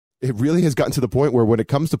it really has gotten to the point where when it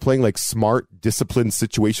comes to playing like smart, disciplined,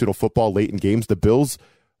 situational football late in games, the Bills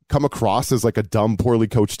come across as like a dumb, poorly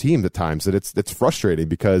coached team at times. And it's frustrating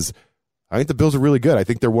because I think the Bills are really good. I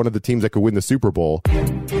think they're one of the teams that could win the Super Bowl.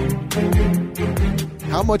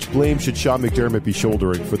 How much blame should Sean McDermott be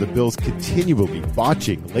shouldering for the Bills continually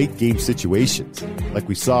botching late game situations like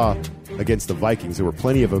we saw against the Vikings? There were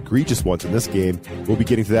plenty of egregious ones in this game. We'll be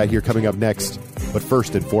getting to that here coming up next. But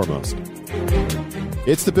first and foremost,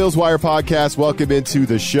 it's the Bills Wire podcast. Welcome into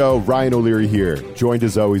the show. Ryan O'Leary here, joined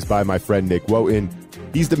as always by my friend Nick Wojton.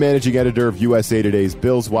 He's the managing editor of USA Today's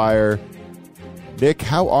Bills Wire. Nick,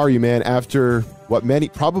 how are you, man, after what many,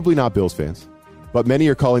 probably not Bills fans, but many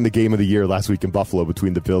are calling the game of the year last week in Buffalo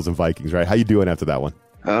between the Bills and Vikings, right? How you doing after that one?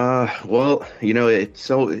 Well,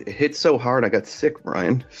 it hit so hard I got sick,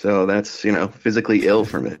 Brian. So that's, physically ill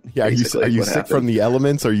from it. Yeah, are you sick from the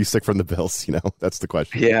elements or are you sick from the Bills? That's the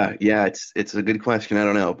question. Yeah, it's a good question. I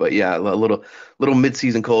don't know, but yeah, a little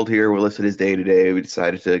mid-season cold here. We're listed as day to day. We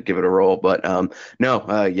decided to give it a roll, but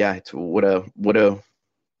it's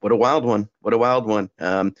what a wild one. What a wild one.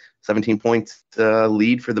 17 points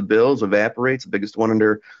lead for the Bills evaporates, the biggest one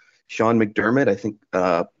under Sean McDermott. I think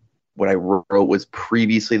what I wrote was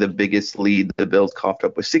previously the biggest lead the Bills coughed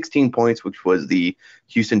up was 16 points, which was the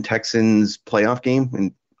Houston Texans playoff game,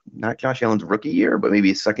 and not Josh Allen's rookie year, but maybe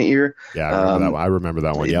his second year. Yeah, I remember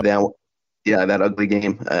that one. Yep. That ugly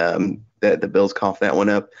game that the Bills coughed that one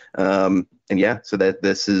up. So that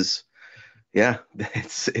this is,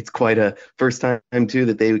 it's quite a first time too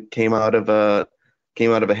that they came out of a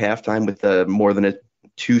halftime with more than a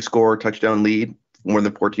 2-score touchdown lead. More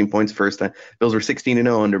than 14 points first time. Bills were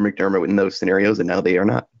 16-0 under McDermott in those scenarios, and now they are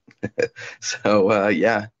not. So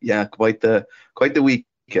quite the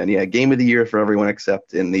weekend. Yeah, game of the year for everyone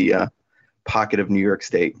except in the pocket of New York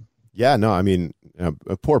State. Yeah, no, I mean,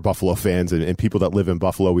 poor Buffalo fans and people that live in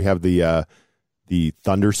Buffalo. We have the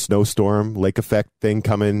thunder snowstorm lake effect thing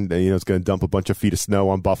coming. It's going to dump a bunch of feet of snow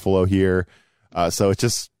on Buffalo here. So it's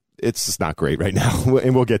just not great right now.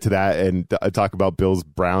 And we'll get to that and talk about Bills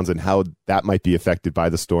Browns and how that might be affected by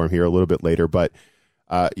the storm here a little bit later. But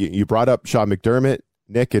you brought up Sean McDermott,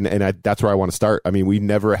 Nick, and that's where I want to start. I mean, we've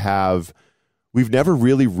never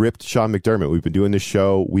really ripped Sean McDermott. We've been doing this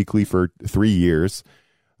show weekly for 3 years,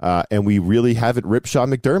 and we really haven't ripped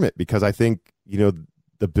Sean McDermott because I think,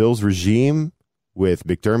 the Bills regime with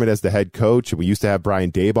McDermott as the head coach, and we used to have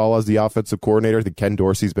Brian Daboll as the offensive coordinator. I think Ken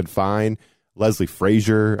Dorsey's been fine. Leslie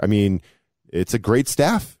Frazier. I mean, it's a great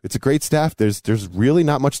staff. There's really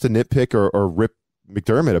not much to nitpick or rip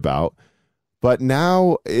McDermott about. But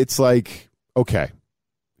now it's like, okay,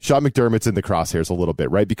 Sean McDermott's in the crosshairs a little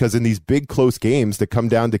bit, right? Because in these big close games that come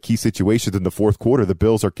down to key situations in the fourth quarter, the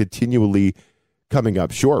Bills are continually coming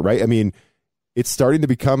up short, right? I mean, it's starting to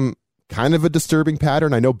become kind of a disturbing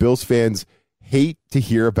pattern. I know Bills fans hate to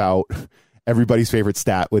hear about everybody's favorite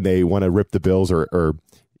stat when they want to rip the Bills or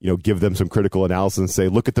give them some critical analysis and say,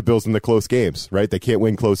 look at the Bills in the close games, right? They can't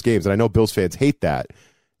win close games. And I know Bills fans hate that.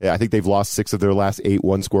 I think they've lost 6 of their last 8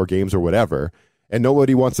 one-score games or whatever. And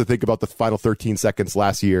nobody wants to think about the final 13 seconds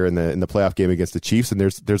last year in the playoff game against the Chiefs. And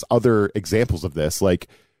there's other examples of this. Like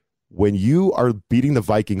when you are beating the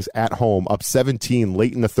Vikings at home up 17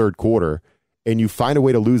 late in the third quarter and you find a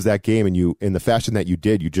way to lose that game and you, in the fashion that you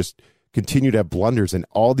did, you just continue to have blunders in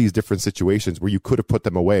all these different situations where you could have put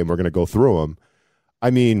them away, and we're going to go through them. I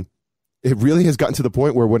mean, it really has gotten to the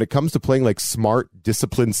point where when it comes to playing like smart,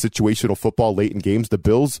 disciplined, situational football late in games, the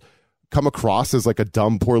Bills come across as like a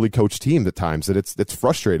dumb, poorly coached team at times. And it's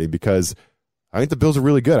frustrating because I think the Bills are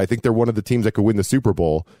really good. I think they're one of the teams that could win the Super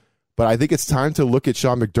Bowl. But I think it's time to look at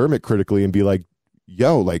Sean McDermott critically and be like,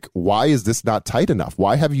 why is this not tight enough?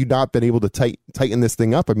 Why have you not been able to tighten this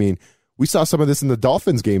thing up? I mean, we saw some of this in the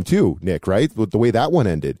Dolphins game too, Nick, right? With the way that one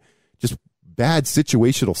ended. Just bad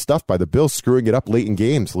situational stuff by the Bills, screwing it up late in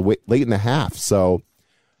games, late in the half. So,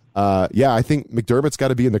 I think McDermott's got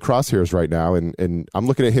to be in the crosshairs right now, and I'm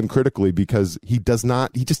looking at him critically because he just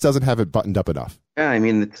doesn't have it buttoned up enough. Yeah, I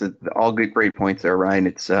mean, it's all great points there, Ryan.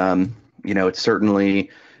 It's it's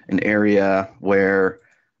certainly an area where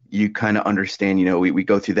you kind of understand. We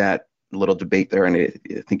go through that little debate there, and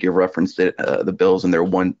I think you referenced it, the Bills and their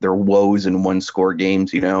woes in 1-score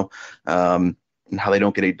games. And how they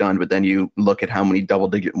don't get it done, but then you look at how many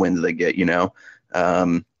double-digit wins they get.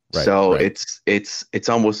 Right. It's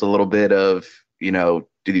almost a little bit of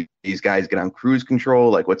do these guys get on cruise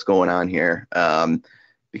control? Like, what's going on here?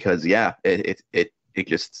 Because it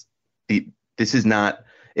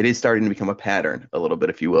is starting to become a pattern a little bit,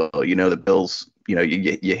 if you will. The Bills,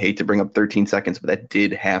 you hate to bring up 13 seconds, but that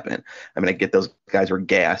did happen. I mean, I get those guys were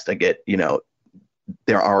gassed. I get,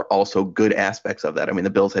 there are also good aspects of that. I mean, the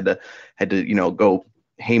Bills had to go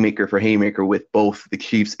haymaker for haymaker with both the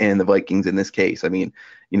Chiefs and the Vikings in this case. I mean,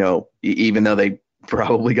 even though they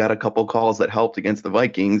probably got a couple calls that helped against the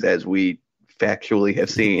Vikings, as we factually have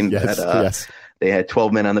seen, yes. They had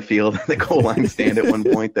 12 men on the field, the goal line stand at one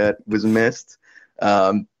point that was missed.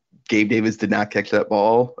 Gabe Davis did not catch that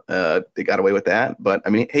ball. They got away with that. But, I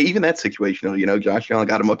mean, hey, even that situational, Josh Allen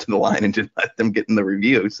got him up to the line and just let them get in the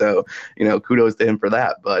review. So, kudos to him for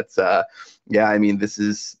that. But, yeah, I mean, this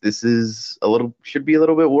is should be a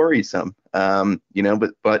little bit worrisome.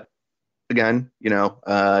 But again,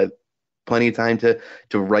 plenty of time to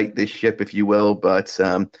right this ship, if you will. But,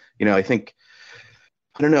 I think,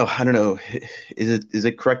 I don't know. Is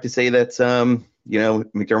it correct to say that,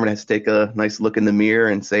 McDermott has to take a nice look in the mirror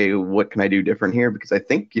and say, what can I do different here? Because I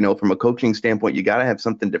think, from a coaching standpoint, you got to have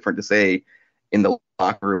something different to say in the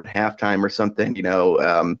locker room at halftime or something,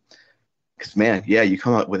 because, man, yeah, you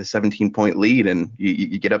come out with a 17-point lead and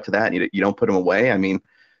you get up to that and you don't put them away. I mean,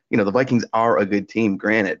 the Vikings are a good team,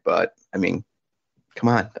 granted, but, I mean, come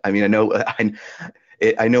on. I mean,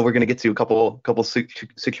 I know we're going to get to a couple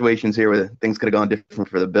situations here where things could have gone different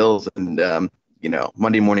for the Bills, and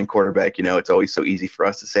Monday morning quarterback. It's always so easy for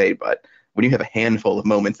us to say, but when you have a handful of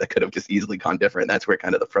moments that could have just easily gone different, that's where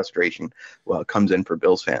kind of the frustration comes in for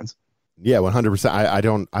Bills fans. Yeah, 100%. I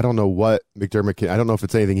don't know what McDermott can. I don't know if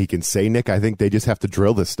it's anything he can say, Nick. I think they just have to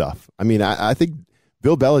drill this stuff. I mean, I think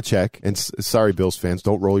Bill Belichick, and sorry, Bills fans,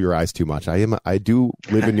 don't roll your eyes too much. I do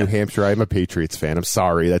live in New Hampshire. I am a Patriots fan. I'm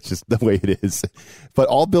sorry. That's just the way it is. But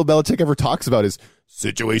all Bill Belichick ever talks about is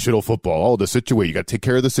situational football. Oh, the situation. You got to take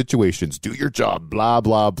care of the situations. Do your job. Blah,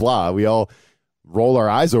 blah, blah. We all roll our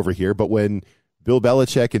eyes over here. But when Bill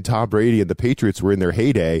Belichick and Tom Brady and the Patriots were in their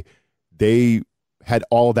heyday, they had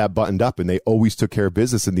all of that buttoned up, and they always took care of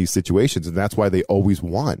business in these situations, and that's why they always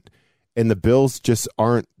won. And the Bills just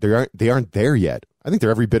aren't there yet. I think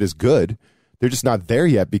they're every bit as good. They're just not there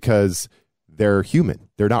yet because they're human.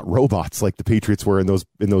 They're not robots like the Patriots were in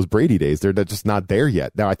those Brady days. They're just not there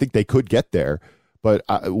yet. Now, I think they could get there, but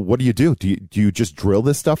what do you do? Do you just drill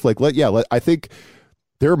this stuff? I think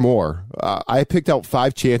there are more. I picked out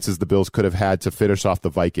 5 chances the Bills could have had to finish off the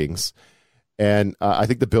Vikings, and I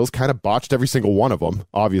think the Bills kind of botched every single one of them,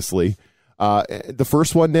 obviously. The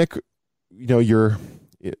first one, Nick,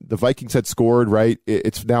 the Vikings had scored, right?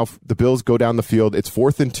 It's now the Bills go down the field. It's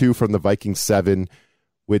 4th and 2 from the Vikings 7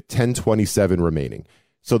 with 10:27 remaining.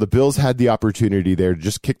 So the Bills had the opportunity there to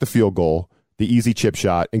just kick the field goal, the easy chip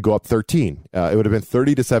shot, and go up 13. It would have been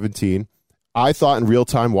 30-17. I thought in real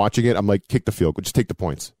time watching it, I'm like, kick the field goal. Just take the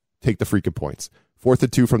points. Take the freaking points. 4th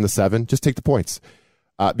and 2 from the 7. Just take the points.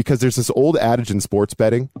 Because there's this old adage in sports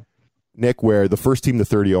betting, Nick, where the first team to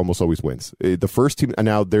 30 almost always wins. The first team, and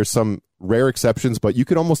now there's some rare exceptions, but you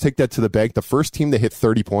could almost take that to the bank. The first team to hit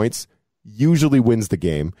 30 points usually wins the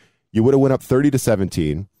game. You would have went up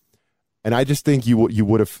 30-17, and I just think you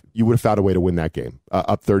would have found a way to win that game,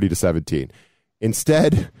 up 30-17.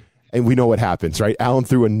 Instead, and we know what happens, right? Allen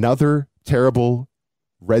threw another terrible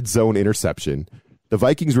red zone interception. The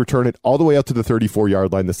Vikings return it all the way out to the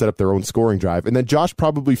 34-yard line to set up their own scoring drive. And then Josh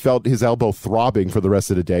probably felt his elbow throbbing for the rest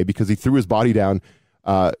of the day because he threw his body down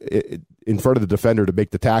in front of the defender to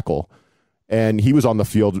make the tackle. And he was on the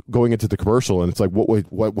field going into the commercial, and it's like,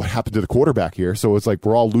 what happened to the quarterback here? So it's like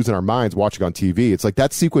we're all losing our minds watching on TV. It's like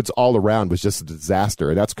that sequence all around was just a disaster,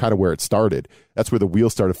 and that's kind of where it started. That's where the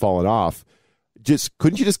wheels started falling off.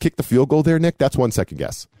 Couldn't you just kick the field goal there, Nick? That's one second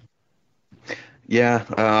guess. Yeah,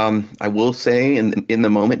 I will say in the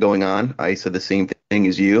moment going on, I said the same thing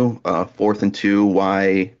as you. 4th and 2,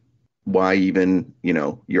 why even,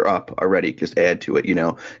 you're up already, just add to it.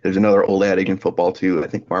 There's another old adage in football too. I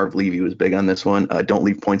think Marv Levy was big on this one. Don't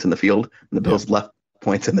leave points in the field. And the Bills left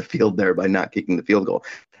points in the field there by not kicking the field goal.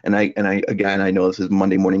 And I know this is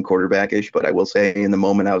Monday morning quarterback-ish, but I will say in the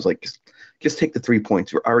moment, I was like, just take the 3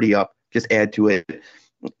 points. We're already up. Just add to it.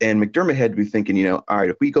 And McDermott had to be thinking, all right,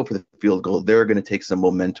 if we go for the field goal, they're going to take some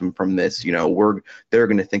momentum from this. They're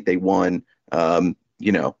going to think they won. And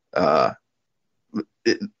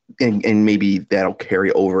maybe that'll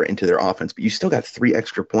carry over into their offense. But you still got 3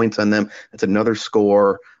 extra points on them. That's another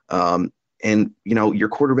score. And your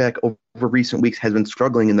quarterback over recent weeks has been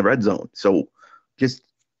struggling in the red zone. So just,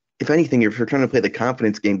 if anything, if you're trying to play the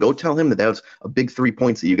confidence game, go tell him that was a big 3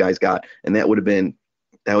 points that you guys got, and that would have been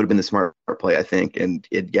the smart play, I think. And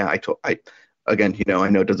I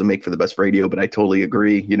know it doesn't make for the best radio, but I totally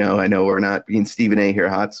agree. I know we're not being Stephen A here,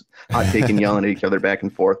 hot taking, yelling at each other back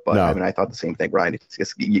and forth. But no. I mean, I thought the same thing, Ryan. It's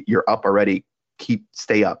just, you're up already.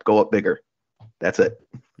 Stay up, go up bigger. That's it.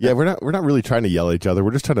 Yeah, we're not really trying to yell at each other.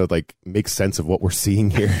 We're just trying to like make sense of what we're seeing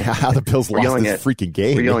here. How the Bills lost this freaking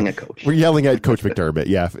game. We're yelling at Coach. We're yelling at Coach McDermott.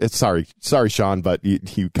 Yeah, sorry, Sean, but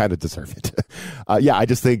you kind of deserve it. Yeah, I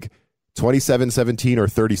just think 27-17 or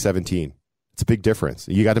 30-17. It's a big difference.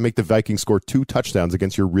 You got to make the Vikings score 2 touchdowns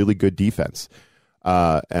against your really good defense.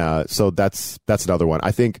 So that's another one. I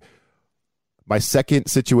think my second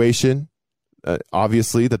situation,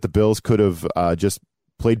 obviously, that the Bills could have just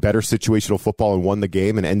played better situational football and won the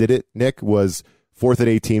game and ended it, Nick, was 4th and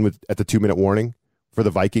 18 at the 2-minute warning for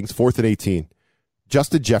the Vikings. 4th and 18.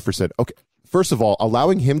 Justin Jefferson. Okay, first of all,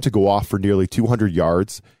 allowing him to go off for nearly 200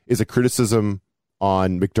 yards is a criticism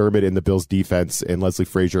on McDermott and the Bills defense and Leslie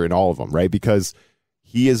Frazier and all of them, right? Because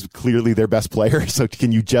he is clearly their best player. So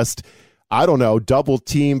can you just, I don't know, double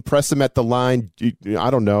team, press him at the line?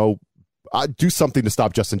 I don't know. Do something to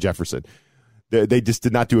stop Justin Jefferson. They just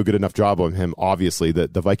did not do a good enough job on him, obviously. The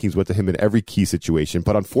Vikings went to him in every key situation.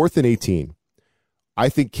 But on 4th and 18, I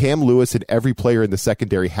think Cam Lewis and every player in the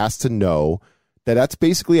secondary has to know that that's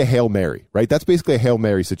basically a Hail Mary, right? That's basically a Hail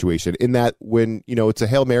Mary situation in that when, it's a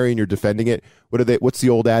Hail Mary and you're defending it, what's the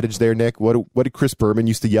old adage there, Nick? What did Chris Berman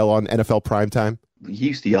used to yell on NFL primetime? He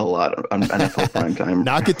used to yell a lot on NFL primetime.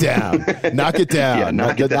 Knock it down. Knock it down. Yeah,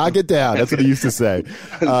 knock it down. That's what he used to say.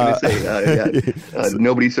 I was going to say,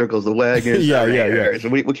 nobody circles the wagon. Yeah. So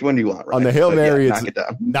which one do you want, right? On the Hail Mary, knock it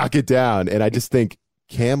down. Knock it down. And I just think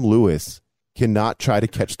Cam Lewis cannot try to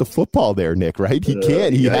catch the football there, Nick, right? He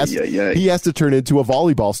can't. He has to turn into a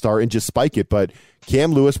volleyball star and just spike it. But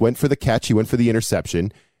Cam Lewis went for the catch. He went for the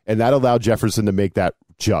interception. And that allowed Jefferson to make that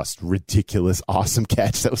just ridiculous, awesome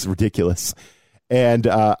catch. That was ridiculous. And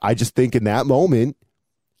I just think in that moment,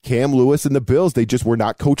 Cam Lewis and the Bills, they just were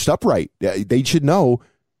not coached up right. They should know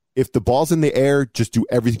if the ball's in the air, just do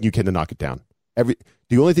everything you can to knock it down.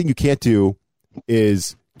 The only thing you can't do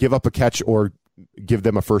is give up a catch or give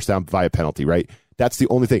them a first down via penalty, right? That's the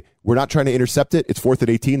only thing. We're not trying to intercept it. It's 4th and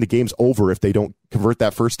 18. The game's over if they don't convert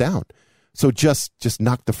that first down. So just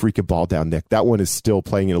knock the freaking ball down, Nick. That one is still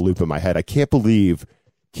playing in a loop in my head. I can't believe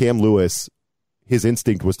Cam Lewis, his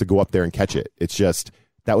instinct was to go up there and catch it. It's just,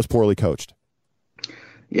 that was poorly coached.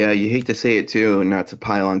 Yeah, you hate to say it too, and not to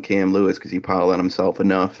pile on Cam Lewis because he piled on himself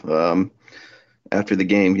enough. After the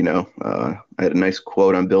game, I had a nice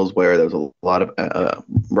quote on Bill's Wire. There was a lot of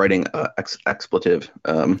writing expletive,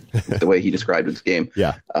 the way he described his game.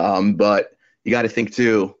 Yeah. But you got to think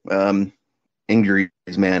too, injuries,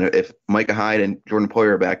 man. If Micah Hyde and Jordan Poyer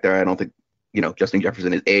are back there, I don't think, Justin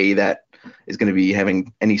Jefferson is that is going to be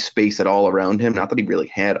having any space at all around him. Not that he really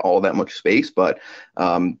had all that much space, but,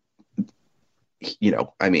 who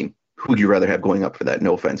would you rather have going up for that?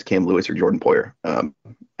 No offense, Cam Lewis or Jordan Poyer?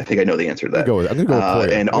 I think I know the answer to that. I'm going to go with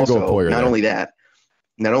Poyer. And also, not only that,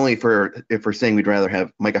 not only if we're saying we'd rather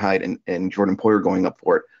have Micah Hyde and Jordan Poyer going up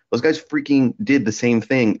for it, those guys freaking did the same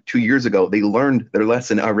thing 2 years ago. They learned their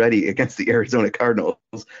lesson already against the Arizona Cardinals.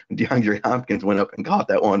 DeAndre Hopkins went up and caught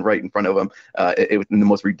that one right in front of him. It was in the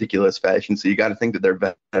most ridiculous fashion. So you got to think that their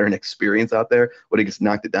veteran experience out there would have just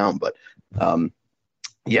knocked it down. But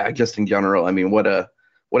just in general, what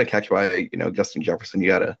a catch by Justin Jefferson.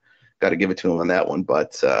 You gotta give it to him on that one.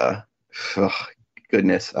 But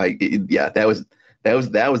goodness, that was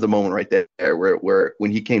the moment right there where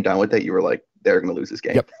when he came down with that, you were like, they're going to lose this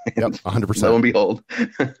game. Yep, 100%. Lo and behold.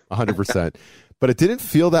 100%. But it didn't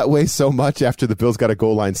feel that way so much after the Bills got a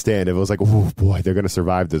goal line stand. It was like, oh, boy, they're going to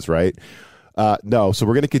survive this, right? No, so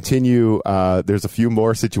we're going to continue. There's a few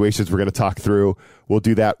more situations we're going to talk through. We'll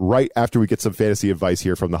do that right after we get some fantasy advice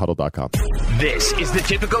here from thehuddle.com. This is the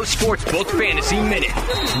Typico Sportsbook Fantasy Minute.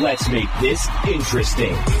 Let's make this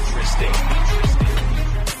interesting.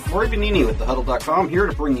 Rory Benini with thehuddle.com here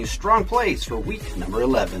to bring you strong plays for week number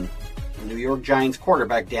 11. New York Giants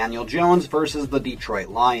quarterback Daniel Jones versus the Detroit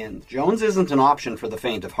Lions. Jones isn't an option for the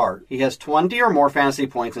faint of heart. He has 20 or more fantasy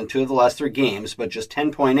points in 2 of the last 3 games, but just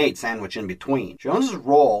 10.8 sandwiched in between. Jones'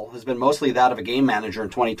 role has been mostly that of a game manager in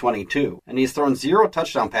 2022, and he's thrown 0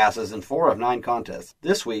 touchdown passes in 4 of 9 contests.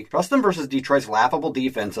 This week, trust them versus Detroit's laughable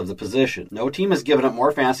defense of the position. No team has given up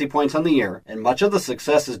more fantasy points on the year, and much of the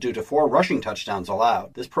success is due to 4 rushing touchdowns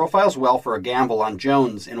allowed. This profiles well for a gamble on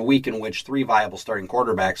Jones in a week in which 3 viable starting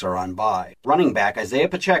quarterbacks are on bye. Running back Isaiah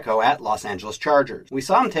Pacheco at Los Angeles Chargers. We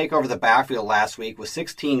saw him take over the backfield last week with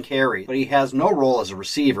 16 carries, but he has no role as a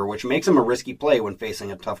receiver, which makes him a risky play when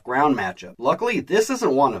facing a tough ground matchup. Luckily, this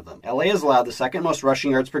isn't one of them. LA has allowed the 2nd most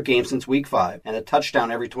rushing yards per game since week 5, and a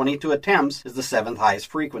touchdown every 22 attempts is the 7th highest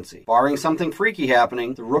frequency. Barring something freaky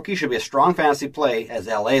happening, the rookie should be a strong fantasy play as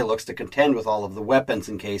LA looks to contend with all of the weapons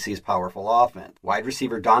in KC's powerful offense. Wide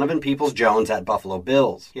receiver Donovan Peoples-Jones at Buffalo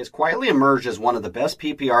Bills. He has quietly emerged as one of the best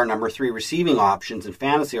PPR number 3 3 receiving options in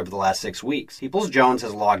fantasy over the last 6 weeks. Peoples-Jones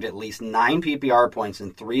has logged at least 9 PPR points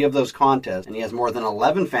in 3 of those contests, and he has more than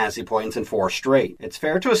 11 fantasy points in 4 straight. It's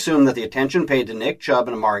fair to assume that the attention paid to Nick Chubb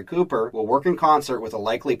and Amari Cooper will work in concert with a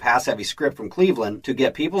likely pass-heavy script from Cleveland to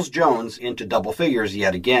get Peoples-Jones into double figures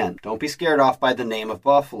yet again. Don't be scared off by the name of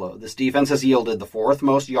Buffalo. This defense has yielded the 4th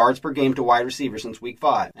most yards per game to wide receivers since Week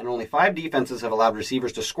 5, and only 5 defenses have allowed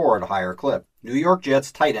receivers to score at a higher clip. New York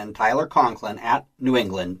Jets tight end Tyler Conklin at New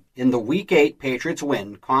England. In the Week 8 Patriots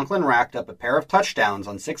win, Conklin racked up a pair of touchdowns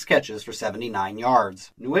on 6 catches for 79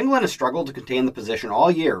 yards. New England has struggled to contain the position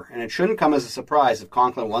all year, and it shouldn't come as a surprise if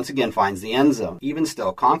Conklin once again finds the end zone. Even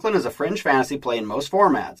still, Conklin is a fringe fantasy play in most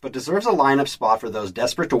formats, but deserves a lineup spot for those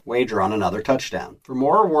desperate to wager on another touchdown. For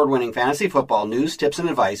more award-winning fantasy football news, tips, and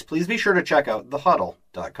advice, please be sure to check out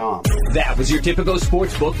thehuddle.com. That was your Typico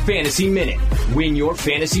Sportsbook Fantasy Minute. Win your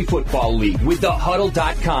fantasy football league with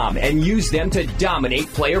thehuddle.com and use them to dominate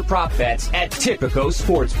player prop bets at Typico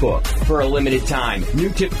Sportsbook. For a limited time, new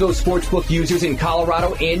Typico Sportsbook users in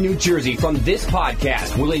Colorado and New Jersey from this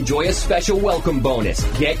podcast will enjoy a special welcome bonus.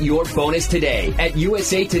 Get your bonus today at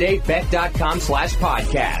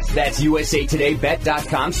usatodaybet.com/podcast. That's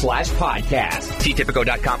usatodaybet.com/podcast. See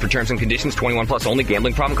Typico.com for terms and conditions. 21 plus only.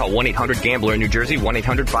 Gambling problem? Call 1-800-GAMBLER in New Jersey.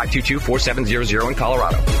 1-800-522-4700 in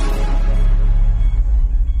Colorado.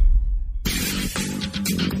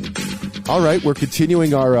 All right, we're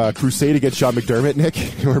continuing our crusade against Sean McDermott, Nick.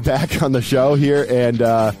 We're back on the show here. And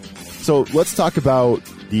so let's talk about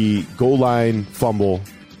the goal line fumble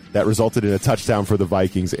that resulted in a touchdown for the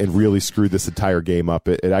Vikings and really screwed this entire game up.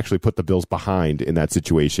 It actually put the Bills behind in that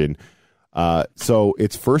situation. So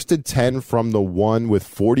it's 1st and 10 from the 1 with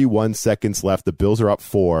 41 seconds left. The Bills are up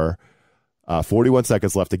 4. 41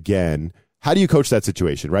 seconds left again. How do you coach that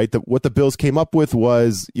situation, right? What the Bills came up with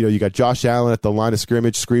was, you got Josh Allen at the line of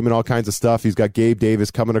scrimmage screaming all kinds of stuff. He's got Gabe Davis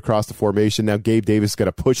coming across the formation. Now Gabe Davis is going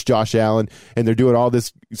to push Josh Allen, and they're doing all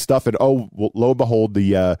this stuff. And lo and behold,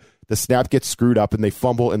 the snap gets screwed up, and they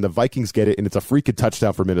fumble, and the Vikings get it, and it's a freaking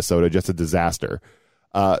touchdown for Minnesota. Just a disaster.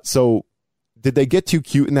 So did they get too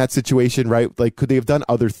cute in that situation, right? Like, could they have done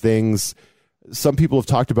other things? Some people have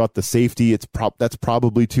talked about the safety. That's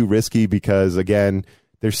probably too risky because, again,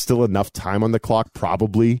 there's still enough time on the clock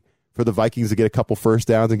probably for the Vikings to get a couple first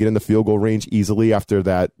downs and get in the field goal range easily after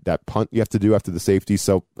that punt you have to do after the safety.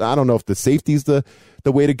 So I don't know if the safety's the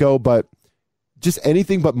way to go, but just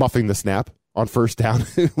anything but muffing the snap on first down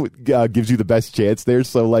gives you the best chance there.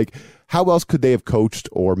 So, like, how else could they have coached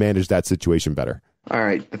or managed that situation better? All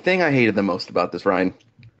right. The thing I hated the most about this, Ryan,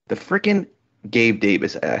 the freaking Gabe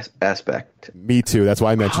Davis aspect. Me too. That's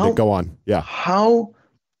why I mentioned it. Go on. Yeah. How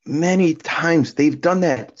many times they've done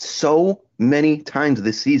that? So many times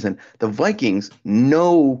this season. The Vikings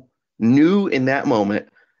knew in that moment,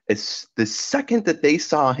 it's the second that they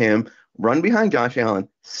saw him run behind Josh Allen,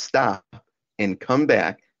 stop, and come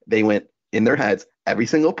back, they went in their heads, every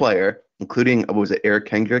single player, including, Eric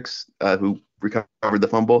Kendricks, who recovered the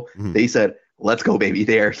fumble. Mm-hmm. They said, let's go, baby.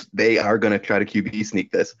 They are going to try to QB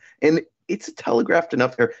sneak this. And it's telegraphed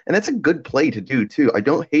enough there. And that's a good play to do, too. I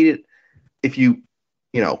don't hate it if you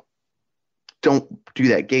don't do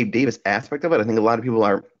that Gabe Davis aspect of it. I think a lot of people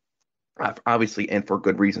are obviously, and for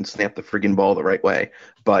good reason, snap the friggin' ball the right way.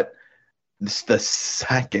 But the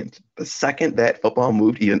second that football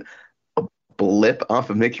moved even a blip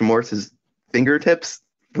off of Nick Morris's fingertips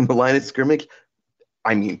from the line of scrimmage,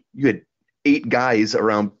 I mean, you had 8 guys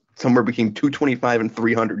around somewhere between 225 and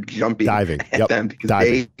 300 jumping at them because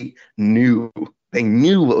they knew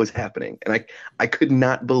what was happening. And I could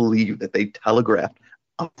not believe that they telegraphed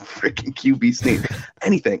a freaking QB sneak.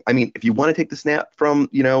 Anything. I mean, if you want to take the snap from,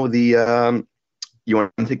 you want to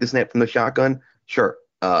take the snap from the shotgun, sure.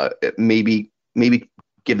 Maybe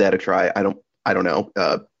give that a try. I don't know.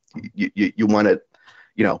 You want to,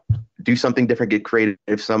 do something different, get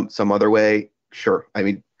creative some other way. Sure. I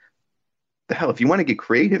mean, the hell, if you want to get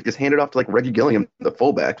creative, just hand it off to like Reggie Gilliam, the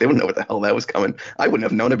fullback. They wouldn't know what the hell that was coming. I wouldn't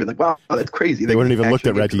have known. I'd be like, wow, that's crazy. They wouldn't even looked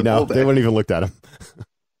at Reggie. No, they wouldn't even looked at him.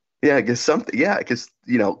 Yeah, I guess something. Yeah, because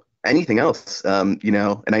anything else. And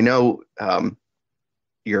I know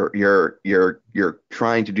you're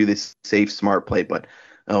trying to do this safe, smart play, but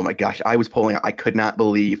oh my gosh, I could not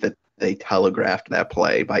believe that they telegraphed that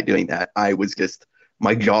play by doing that. I was just,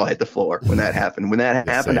 my jaw hit the floor when that happened. When that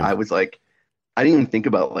happened, I was like, I didn't even think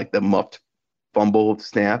about like the muffed fumble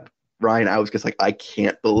snap, Ryan. I was just like, I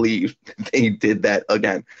can't believe they did that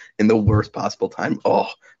again in the worst possible time. Oh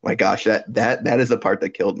my gosh, that is the part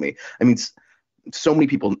that killed me. I mean, so many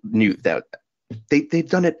people knew that they've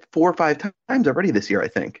done it 4 or 5 times already this year, I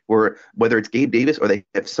think, where whether it's Gabe Davis or they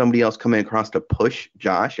have somebody else coming across to push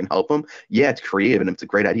Josh and help him. Yeah, it's creative and it's a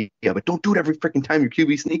great idea, but don't do it every freaking time your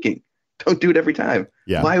QB sneaking. Don't do it every time.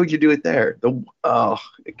 Yeah. Why would you do it there?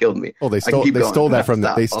 It killed me. Oh, they stole it from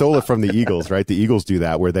the Eagles, right? The Eagles do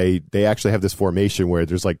that where they actually have this formation where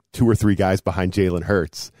there's like 2 or 3 guys behind Jalen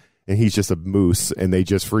Hurts and he's just a moose and they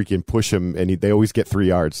just freaking push him and they always get 3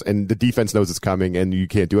 yards and the defense knows it's coming and you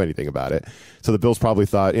can't do anything about it. So the Bills probably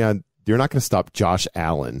thought, yeah, you're not going to stop Josh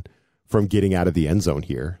Allen from getting out of the end zone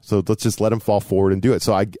here. So let's just let him fall forward and do it.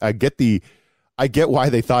 So I get why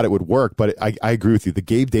they thought it would work, but I agree with you. The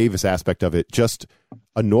Gabe Davis aspect of it just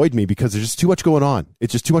annoyed me because there's just too much going on.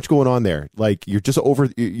 It's just too much going on there. Like you're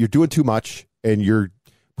doing too much and you're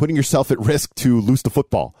putting yourself at risk to lose the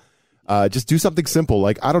football. Just do something simple.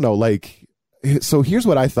 Like, I don't know. Like, so here's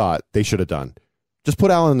what I thought they should have done. Just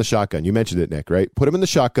put Allen in the shotgun. You mentioned it, Nick, right? Put him in the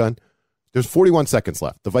shotgun. There's 41 seconds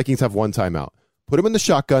left. The Vikings have 1 timeout. Put him in the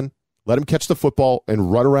shotgun. Let him catch the football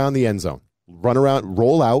and run around the end zone. Run around,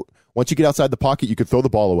 roll out. Once you get outside the pocket, you could throw the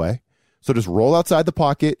ball away. So just roll outside the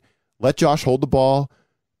pocket. Let Josh hold the ball.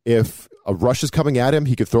 If a rush is coming at him,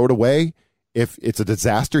 he could throw it away. If it's a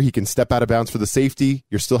disaster, he can step out of bounds for the safety.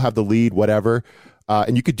 You still have the lead, whatever.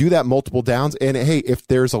 And you could do that multiple downs. And, hey, if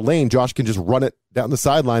there's a lane, Josh can just run it down the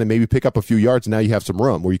sideline and maybe pick up a few yards. And now you have some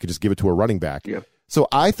room where you could just give it to a running back. Yep. So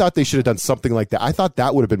I thought they should have done something like that. I thought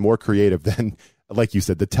that would have been more creative than, like you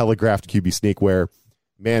said, the telegraphed QB sneak where,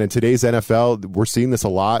 man, in today's NFL, we're seeing this a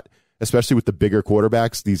lot, especially with the bigger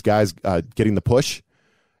quarterbacks, these guys getting the push.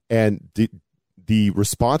 And the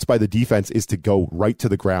response by the defense is to go right to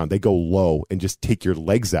the ground. They go low and just take your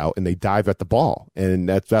legs out and they dive at the ball. And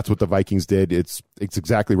that's what the Vikings did. It's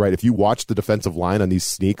exactly right. If you watch the defensive line on these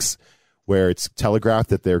sneaks where it's telegraphed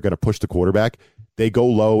that they're going to push the quarterback, they go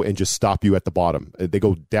low and just stop you at the bottom. They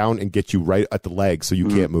go down and get you right at the leg so you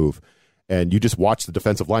can't move. And you just watch the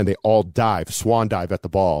defensive line. They all swan dive at the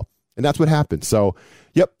ball. And that's what happened. So,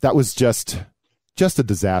 yep, that was just a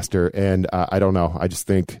disaster. And I don't know. I just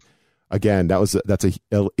think, again, that's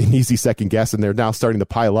an easy second guess. And they're now starting to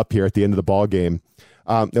pile up here at the end of the ball game.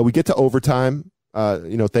 Now we get to overtime.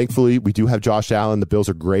 Thankfully, we do have Josh Allen. The Bills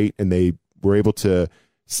are great. And they were able to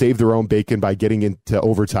save their own bacon by getting into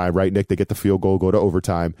overtime, right, Nick? They get the field goal, go to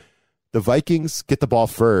overtime. The Vikings get the ball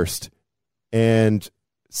first. And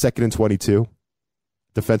 2nd and 22,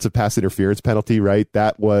 defensive pass interference penalty, right?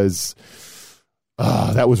 That was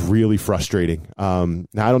really frustrating. Now,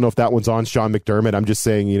 I don't know if that one's on Sean McDermott. I'm just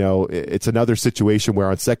saying, it's another situation where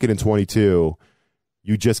on 2nd and 22,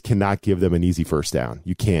 you just cannot give them an easy first down.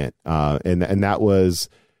 You can't. And that was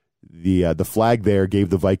the flag there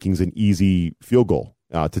gave the Vikings an easy field goal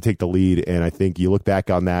to take the lead. And I think you look back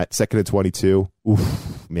on that 2nd and 22,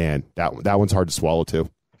 oof, man, that one's hard to swallow too.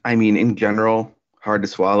 I mean, in general, hard to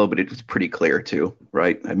swallow, but it was pretty clear too,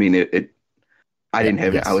 right? I mean, I didn't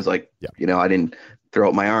have it. I was like, I didn't throw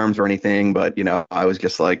up my arms or anything, but I was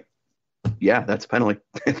just like, yeah, that's a penalty.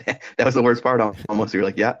 That was the worst part almost. You're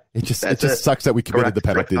like, yeah, it just sucks that we committed the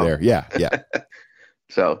penalty there. Yeah.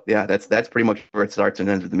 So yeah, that's pretty much where it starts and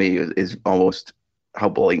ends with me is almost how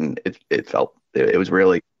blatant it felt. It was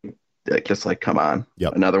really just like, come on,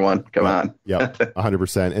 another one, come on.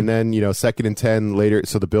 100%. And then 2nd and 10 later,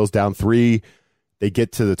 so the Bills down 3. They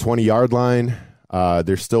get to the 20-yard line.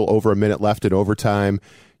 There's still over a minute left in overtime.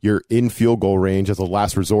 You're in field goal range as a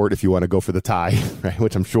last resort if you want to go for the tie, right?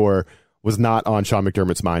 Which I'm sure was not on Sean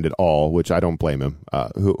McDermott's mind at all, which I don't blame him.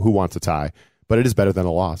 Who wants a tie? But it is better than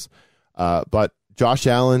a loss. But Josh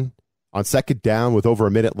Allen on 2nd down with over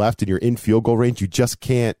a minute left and you're in field goal range, you just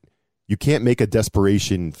can't make a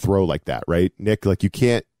desperation throw like that, right, Nick? Like you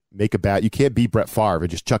can't be Brett Favre and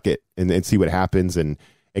just chuck it and see what happens and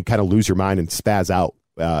kind of lose your mind and spaz out.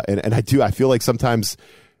 And I feel like sometimes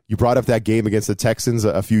you brought up that game against the Texans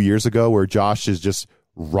a few years ago where Josh is just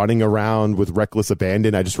running around with reckless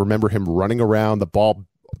abandon. I just remember him running around, the ball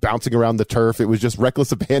bouncing around the turf. It was just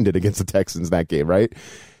reckless abandon against the Texans that game, right?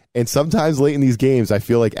 And sometimes late in these games, I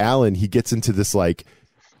feel like Allen, he gets into this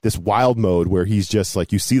wild mode where he's just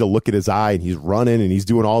like, you see the look in his eye and he's running and he's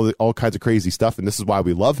doing all kinds of crazy stuff. And this is why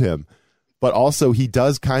we love him. But also he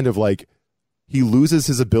does kind of like, he loses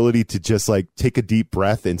his ability to just like take a deep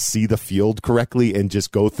breath and see the field correctly and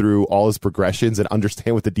just go through all his progressions and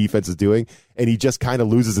understand what the defense is doing. And he just kind of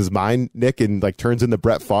loses his mind, Nick, and like turns into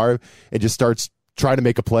Brett Favre and just starts trying to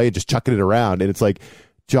make a play and just chucking it around. And it's like,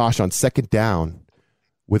 Josh, on 2nd down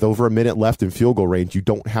with over a minute left in field goal range, you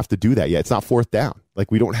don't have to do that yet. It's not 4th down.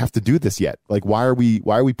 Like we don't have to do this yet. Like why are we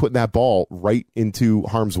putting that ball right into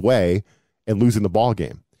harm's way and losing the ball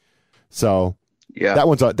game? So Yeah. That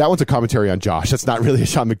one's a commentary on Josh. That's not really a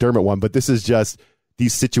Sean McDermott one, but this is just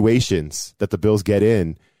these situations that the Bills get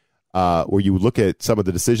in where you look at some of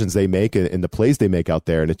the decisions they make and the plays they make out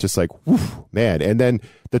there, and it's just like, whew, man. And then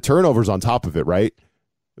the turnovers on top of it, right?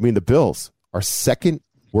 I mean, the Bills are second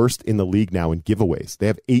worst in the league now in giveaways. They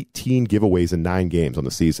have 18 giveaways in 9 games on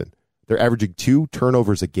the season. They're averaging 2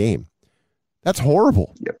 turnovers a game. That's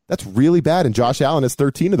horrible. Yep. That's really bad. And Josh Allen has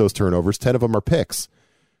 13 of those turnovers. 10 of them are picks.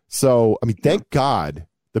 So, I mean, thank God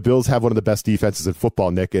the Bills have one of the best defenses in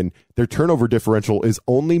football, Nick, and their turnover differential is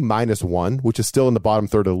only -1, which is still in the bottom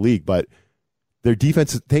third of the league. But their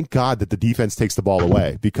defense, thank God that the defense takes the ball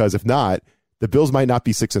away, because if not, the Bills might not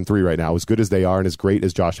be 6-3 right now, as good as they are and as great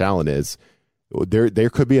as Josh Allen is. There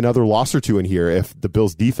could be another loss or two in here if the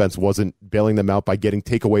Bills' defense wasn't bailing them out by getting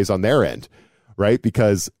takeaways on their end, right?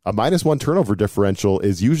 Because a -1 turnover differential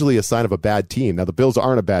is usually a sign of a bad team. Now, the Bills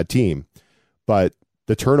aren't a bad team, but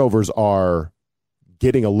the turnovers are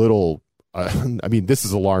getting a little, I mean, this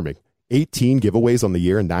is alarming. 18 giveaways on the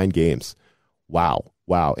year in 9 games. Wow.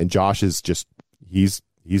 And Josh is just, he's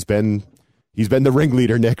been the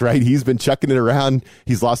ringleader, Nick, right? He's been chucking it around.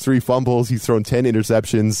 He's lost 3 fumbles. He's thrown 10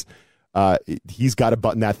 interceptions. He's got to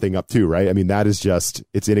button that thing up too, right? I mean, that is just,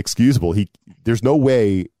 it's inexcusable. There's no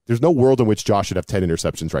world in which Josh should have 10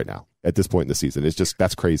 interceptions right now at this point in the season. It's just,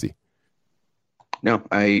 that's crazy. No,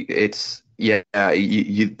 the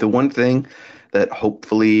one thing that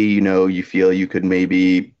hopefully, you feel you could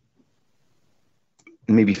maybe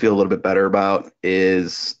feel a little bit better about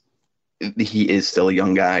is he is still a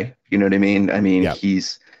young guy. You know what I mean? I mean, yeah.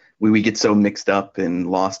 We get so mixed up and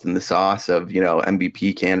lost in the sauce of,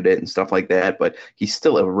 MVP candidate and stuff like that, but he's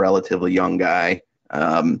still a relatively young guy.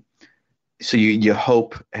 So you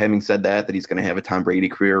hope, having said that he's going to have a Tom Brady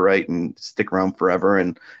career, right, and stick around forever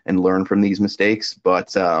and learn from these mistakes.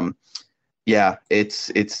 But these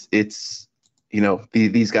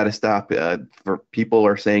got to stop. For people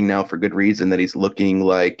are saying now, for good reason, that he's looking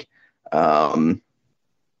like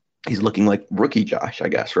rookie Josh, I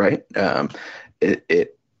guess, right?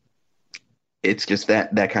 It's just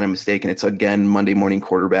that kind of mistake, and it's again Monday morning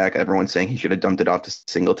quarterback. Everyone's saying he should have dumped it off to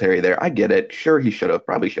Singletary there. I get it. Sure, he should have.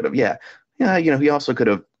 Probably should have. Yeah. He also could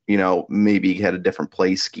have. Maybe had a different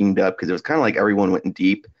play schemed up, because it was kind of like everyone went in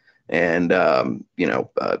deep, and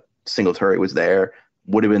Singletary was there.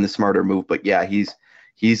 Would have been the smarter move, but yeah, he's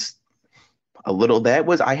a little.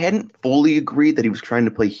 I hadn't fully agreed that he was trying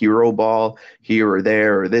to play hero ball here or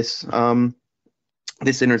there, or this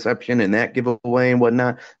interception and that giveaway and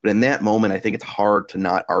whatnot. But in that moment, I think it's hard to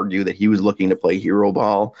not argue that he was looking to play hero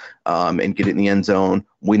ball and get it in the end zone,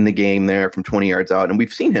 win the game there from 20 yards out. And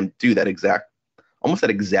we've seen him do that almost that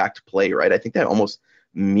exact play, right? I think that almost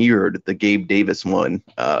mirrored the Gabe Davis one,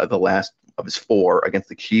 the last of his 4 against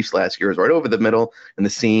the Chiefs last year. It was right over the middle in the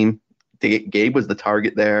seam. Gabe was the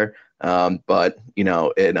target there. But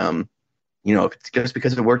if it's just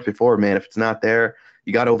because it worked before, man, if it's not there,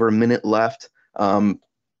 you got over a minute left. And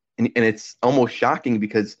it's almost shocking,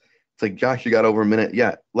 because it's like, Josh, you got over a minute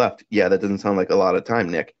left. Yeah, that doesn't sound like a lot of time,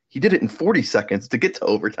 Nick. He did it in 40 seconds to get to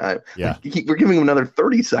overtime. Yeah. We're giving him another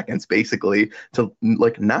 30 seconds basically to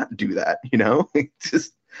not do that,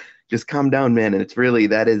 just calm down, man. And it's really,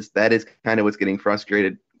 that is kind of what's getting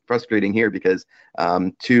frustrating here, because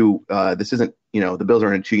this isn't, the Bills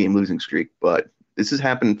are in a 2-game losing streak, but this has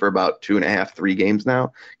happened for about 2.5, 3 games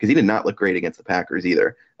now, because he did not look great against the Packers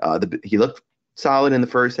either. He looked solid in the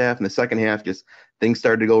first half, and the second half, just things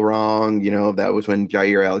started to go wrong. That was when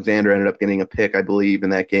Jair Alexander ended up getting a pick, I believe,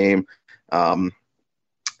 in that game.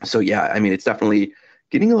 So yeah, I mean, it's definitely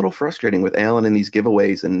getting a little frustrating with Allen and these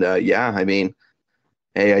giveaways. And I mean,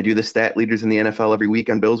 hey, I do the stat leaders in the NFL every week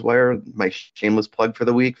on Bills Wire. My shameless plug for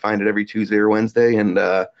the week. Find it every Tuesday or Wednesday. And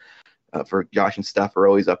for Josh and Steph are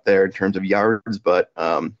always up there in terms of yards. But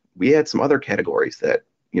we had some other categories that,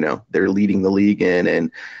 they're leading the league in.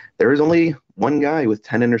 And there is only one guy with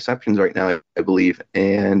 10 interceptions right now, I believe.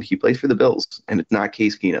 And he plays for the Bills. And it's not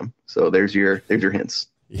Case Keenum. So there's your hints.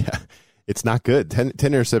 Yeah. It's not good. 10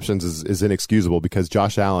 interceptions is inexcusable, because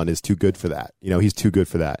Josh Allen is too good for that. He's too good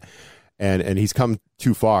for that. And he's come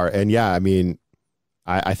too far. And yeah, I mean,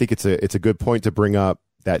 I think it's a good point to bring up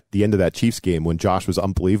that the end of that Chiefs game when Josh was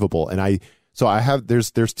unbelievable. And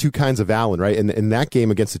there's 2 kinds of Allen, right? And in that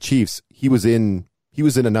game against the Chiefs, he was in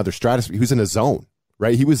another stratosphere. He was in a zone,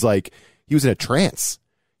 right? He was in a trance.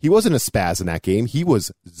 He wasn't a spaz in that game. He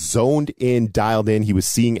was zoned in, dialed in. He was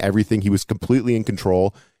seeing everything. He was completely in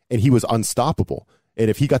control, and he was unstoppable. And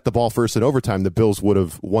if he got the ball first in overtime, the Bills would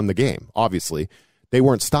have won the game. Obviously, they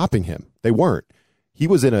weren't stopping him. They weren't.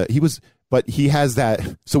 But he has that.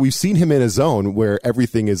 So we've seen him in a zone where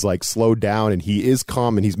everything is like slowed down and he is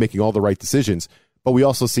calm and he's making all the right decisions. But we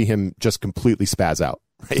also see him just completely spaz out.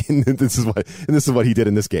 Right? And this is what he did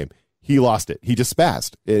in this game. He lost it. He just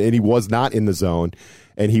spazzed, and he was not in the zone,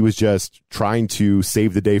 and he was just trying to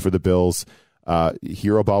save the day for the Bills.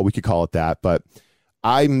 Hero ball, we could call it that, but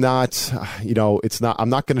I'm not, I'm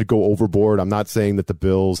not going to go overboard. I'm not saying that the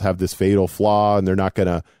Bills have this fatal flaw and they're not going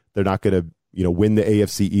to, win the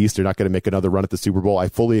AFC East. They're not going to make another run at the Super Bowl. I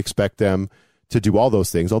fully expect them to do all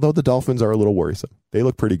those things, although the Dolphins are a little worrisome. They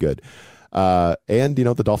look pretty good. And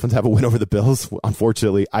the Dolphins have a win over the Bills.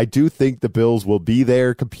 Unfortunately, I do think the Bills will be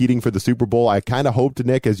there competing for the Super Bowl. I kind of hoped,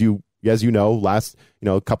 Nick, as you know, last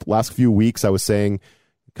few weeks, I was saying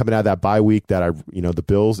coming out of that bye week that the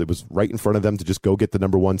Bills, it was right in front of them to just go get the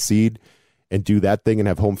number 1 seed and do that thing and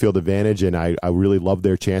have home field advantage. And I really love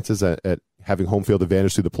their chances at having home field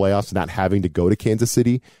advantage through the playoffs, not having to go to Kansas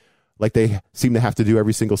City like they seem to have to do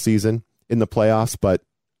every single season in the playoffs. But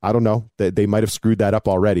I don't know, they might have screwed that up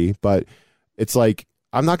already, but it's like,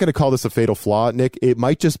 I'm not going to call this a fatal flaw, Nick. It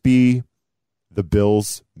might just be the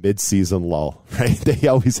Bills' midseason lull, right? They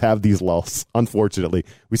always have these lulls, unfortunately.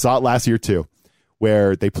 We saw it last year too,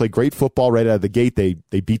 where they play great football right out of the gate. They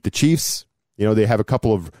beat the Chiefs. They have a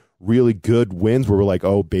couple of really good wins where we're like,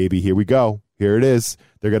 oh, baby, here we go. Here it is.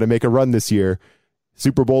 They're going to make a run this year.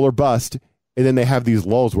 Super Bowl or bust. And then they have these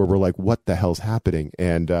lulls where we're like, what the hell's happening?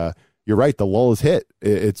 And you're right. The lull is hit.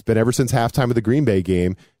 It's been ever since halftime of the Green Bay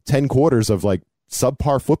game, 10 quarters of like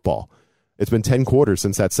subpar football. It's been 10 quarters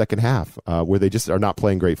since that second half where they just are not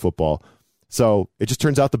playing great football. So it just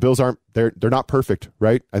turns out the Bills they're not perfect,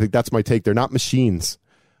 right? I think that's my take. They're not machines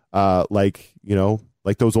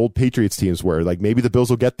like those old Patriots teams were. Like maybe the Bills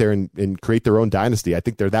will get there and create their own dynasty. I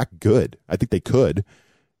think they're that good. I think they could.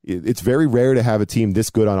 It's very rare to have a team this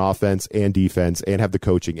good on offense and defense and have the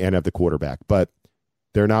coaching and have the quarterback, but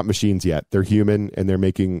they're not machines yet. They're human, and they're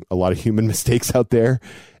making a lot of human mistakes out there,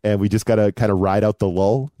 and we just got to kind of ride out the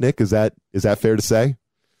lull. Nick, is that fair to say?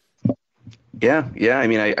 Yeah. I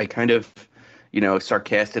mean, I kind of,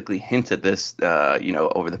 sarcastically hint at this,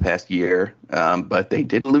 over the past year, but they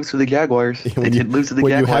did lose to the Jaguars. When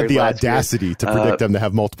you had the audacity to predict them to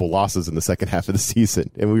have multiple losses in the second half of the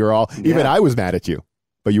season, and we were all, even I was mad at you,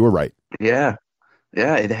 but you were right. Yeah.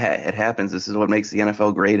 Yeah, it happens. This is what makes the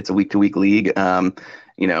NFL great. It's a week-to-week league, and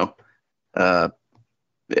we're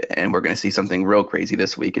going to see something real crazy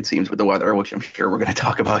this week, it seems, with the weather, which I'm sure we're going to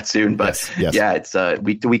talk about soon. But yes. Yeah, it's a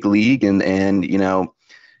week-to-week league, and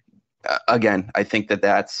again, I think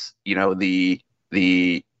that's the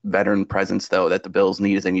veteran presence though that the Bills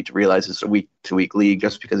need is they need to realize it's a week-to-week league.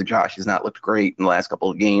 Just because Josh has not looked great in the last couple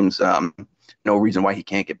of games, no reason why he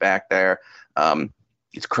can't get back there.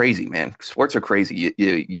 It's crazy, man. Sports are crazy.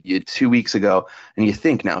 You 2 weeks ago, and you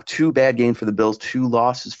think now 2 bad games for the Bills, 2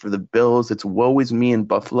 losses for the Bills. It's woe is me in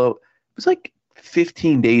Buffalo. It was like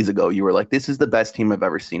 15 days ago. You were like, this is the best team I've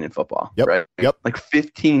ever seen in football. Yep. Right? Yep. Like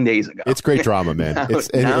 15 days ago. It's great drama, man. Now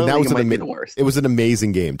the worst. It was an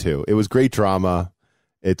amazing game too. It was great drama.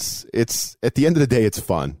 It's at the end of the day, it's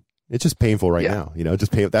fun. It's just painful right now.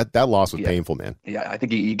 Just that loss was painful, man. Yeah, I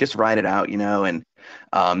think you just ride it out, and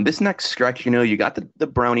this next stretch, you got the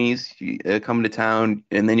Brownies coming to town,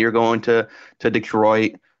 and then you're going to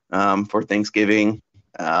Detroit for Thanksgiving.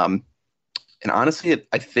 And honestly,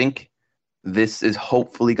 I think this is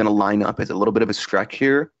hopefully going to line up as a little bit of a stretch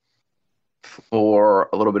here for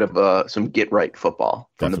a little bit of some get-right football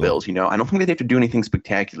from Definitely. The Bills. I don't think they have to do anything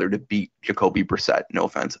spectacular to beat Jacoby Brissett. No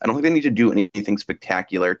offense. I don't think they need to do anything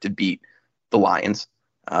spectacular to beat the Lions.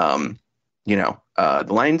 The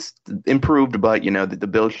Lions improved, but, the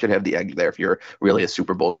Bills should have the edge there if you're really a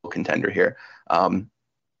Super Bowl contender here.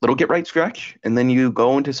 Little get-right stretch, and then you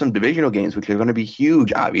go into some divisional games, which are going to be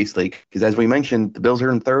huge, obviously, because as we mentioned, the Bills are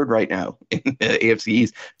in third right now in the AFC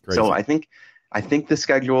East. Crazy. So I think the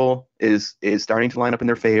schedule is starting to line up in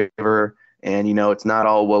their favor, and it's not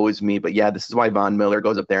all woe is me. But yeah, this is why Von Miller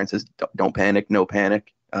goes up there and says, "Don't panic, no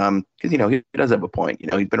panic," because he does have a point.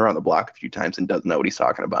 He's been around the block a few times and doesn't know what he's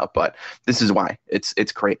talking about. But this is why it's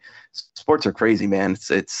crazy. Sports are crazy, man.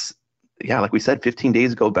 It's like we said, 15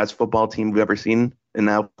 days ago, best football team we've ever seen, and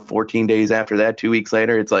now 14 days after that, 2 weeks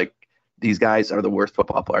later, it's like, these guys are the worst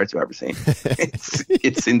football players I've ever seen.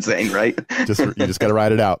 It's insane, right? You just got to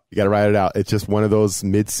ride it out. You got to ride it out. It's just one of those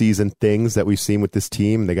mid-season things that we've seen with this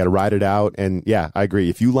team. They got to ride it out. And yeah, I agree.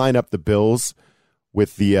 If you line up the Bills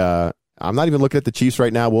with the, I'm not even looking at the Chiefs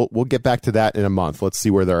right now. We'll get back to that in a month. Let's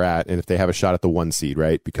see where they're at and if they have a shot at the 1 seed,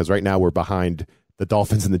 right? Because right now we're behind the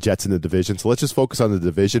Dolphins and the Jets in the division. So let's just focus on the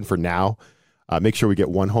division for now. Make sure we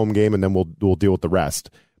get one home game and then we'll deal with the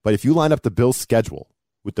rest. But if you line up the Bills' schedule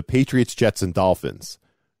with the Patriots, Jets, and Dolphins,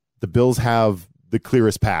 the Bills have the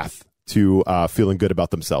clearest path to feeling good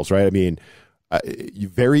about themselves, right? I mean, you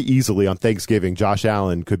very easily on Thanksgiving, Josh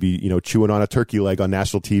Allen could be, chewing on a turkey leg on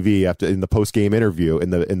national TV in the post-game interview,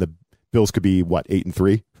 and the Bills could be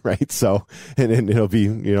 8-3, right? So, and it'll be,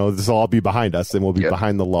 this will all be behind us, and we'll be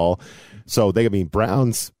behind the lull. So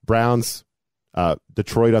Browns,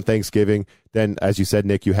 Detroit on Thanksgiving. Then, as you said,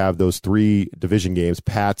 Nick, you have those 3 division games,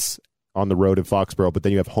 Pats on the road in Foxborough, but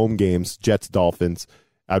then you have home games, Jets, Dolphins.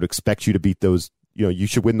 I would expect you to beat those. You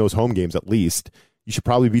should win those home games at least. You should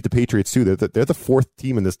probably beat the Patriots too. They're the 4th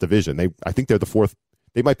team in this division. I think they're the 4th.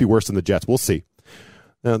 They might be worse than the Jets. We'll see.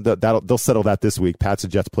 They'll settle that this week. Pats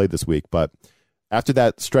and Jets play this week, but after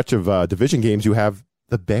that stretch of division games, you have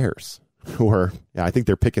the Bears, who are I think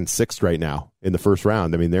they're picking 6th right now in the first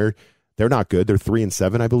round. I mean they're not good. They're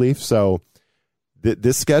 3-7, I believe. So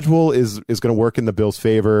this schedule is going to work in the Bills'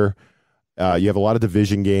 favor. You have a lot of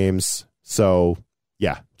division games, so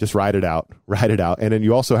yeah, just ride it out, and then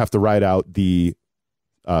you also have to ride out the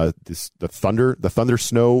thunder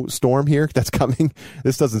snow storm here that's coming.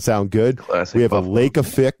 This doesn't sound good. Classic we have Buffalo.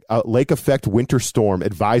 a lake effect winter storm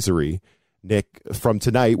advisory, Nick, from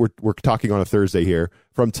tonight. We're talking on a Thursday here,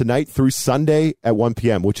 from tonight through Sunday at 1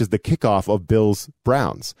 p.m., which is the kickoff of Bills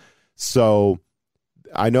Browns. So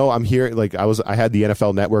I know I'm hearing, I had the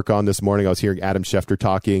NFL Network on this morning. I was hearing Adam Schefter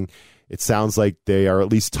talking. It sounds like they are at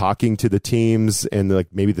least talking to the teams and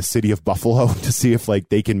maybe the city of Buffalo to see if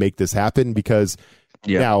they can make this happen, because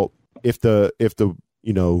now if the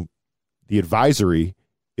advisory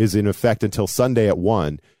is in effect until Sunday at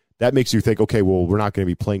 1, that makes you think, okay, well, we're not going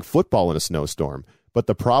to be playing football in a snowstorm. But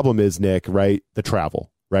the problem is, Nick, right, the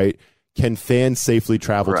travel, right? Can fans safely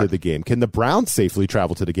travel to the game? Can the Browns safely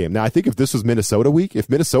travel to the game? Now, I think if this was Minnesota week, if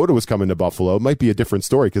Minnesota was coming to Buffalo, it might be a different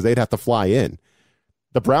story because they'd have to fly in.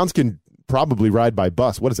 The Browns can probably ride by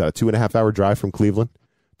bus. What is that, a 2.5-hour drive from Cleveland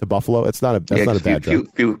to Buffalo? That's not a bad drive.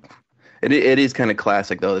 It is kind of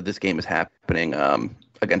classic, though, that this game is happening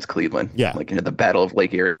against Cleveland. Yeah. The Battle of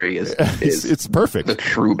Lake Erie is it's perfect. The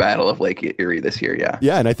true Battle of Lake Erie this year, yeah.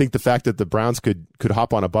 Yeah, and I think the fact that the Browns could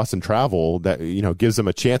hop on a bus and travel, that gives them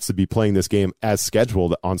a chance to be playing this game as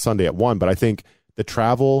scheduled on Sunday at 1. But I think the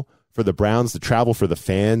travel for the Browns, the travel for the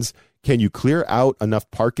fans, can you clear out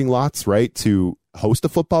enough parking lots, right, to host a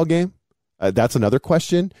football game? That's another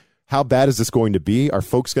question. How bad is this going to be? Are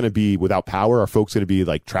folks going to be without power? Are folks going to be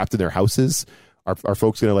trapped in their houses? Are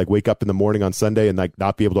folks going to wake up in the morning on Sunday and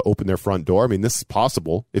not be able to open their front door? I mean, this is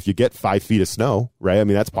possible if you get 5 feet of snow, right? I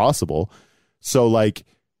mean, that's possible. So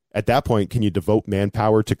at that point, can you devote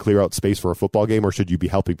manpower to clear out space for a football game, or should you be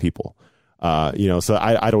helping people? So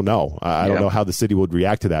I don't know. I don't know how the city would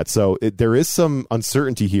react to that. So there is some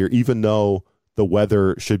uncertainty here, even though the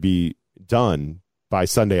weather should be done by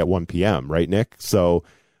Sunday at 1 p.m., right, Nick? So,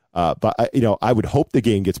 but I would hope the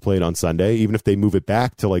game gets played on Sunday, even if they move it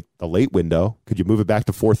back to the late window. Could you move it back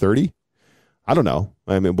to 4:30? I don't know.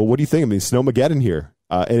 I mean, but what do you think? I mean, Snowmageddon here,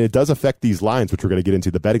 and it does affect these lines, which we're going to get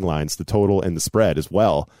into, the betting lines, the total and the spread as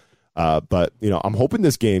well. But I'm hoping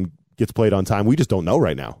this game gets played on time. We just don't know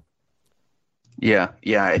right now. Yeah.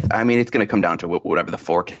 I mean, it's going to come down to whatever the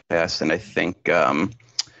forecast, and I think whatever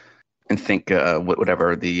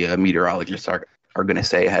the meteorologists are going to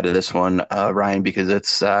say ahead of this one, Ryan, because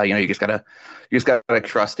it's you just gotta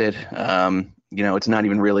trust it. It's not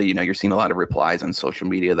even really, you're seeing a lot of replies on social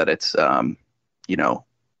media that it's the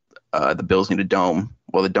Bills need a dome.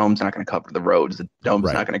 Well, the dome's not going to cover the roads. The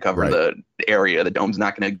dome's not going to cover the area. The dome's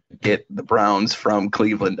not going to get the Browns from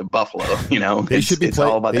Cleveland to Buffalo. They should be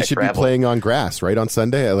playing on grass, right, on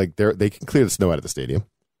Sunday. They can clear the snow out of the stadium.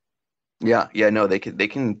 Yeah, no, they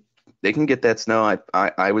can get that snow.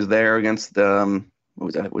 I was there against what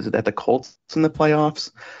was that? Was it at the Colts in the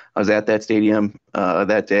playoffs? I was at that stadium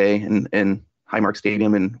that day in Highmark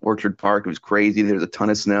Stadium in Orchard Park. It was crazy. There was a ton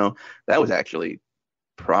of snow. That was actually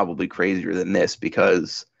probably crazier than this,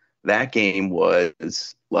 because that game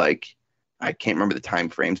was I can't remember the time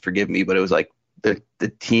frames, forgive me, but it was the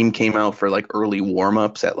team came out for early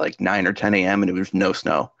warm-ups at 9 or 10 a.m. and it was no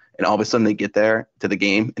snow. And all of a sudden they get there to the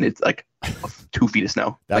game and it's 2 feet of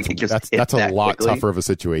snow. That's a lot tougher of a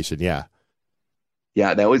situation. Yeah.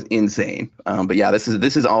 Yeah, that was insane. But yeah, this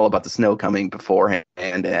is all about the snow coming beforehand.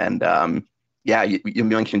 And you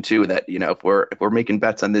mentioned too that if we're making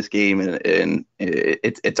bets on this game, and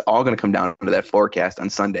it's all going to come down to that forecast on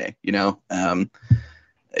Sunday. Is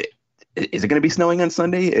it going to be snowing on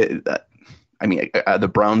Sunday?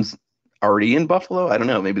 The Browns already in Buffalo. I don't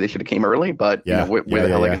know. Maybe they should have came early, but where the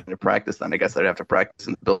hell are they going to practice then? I guess they'd have to practice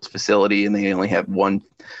in the Bills facility, and they only have one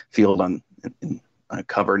field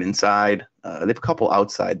covered inside. They have a couple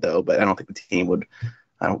outside though, but I don't think the team would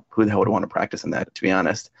who the hell would want to practice in that, to be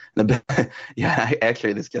honest.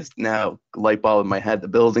 Actually, this just now light bulb in my head. The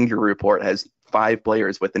Bills injury report has 5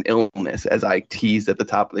 players with an illness. As I teased at the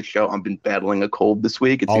top of the show, I've been battling a cold this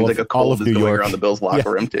week. It seems like a cold is going around the Bills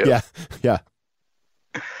locker room too. Yeah.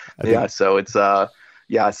 So it's so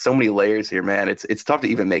many layers here, man. It's tough to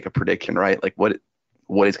even make a prediction, right? Like what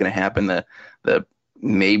is going to happen? The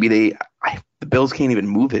Bills can't even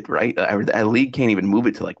move it, right? The league can't even move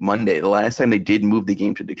it to like Monday. The last time they did move the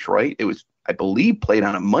game to Detroit, it was, I believe, played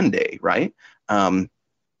on a Monday, right?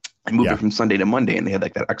 I moved it from Sunday to Monday, and they had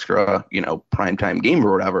like that extra, primetime game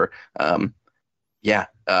or whatever. I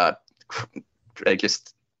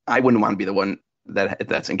wouldn't want to be the one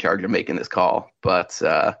that's in charge of making this call, but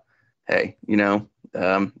hey,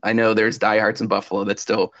 I know there's diehards in Buffalo that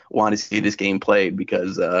still want to see this game played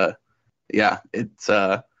because,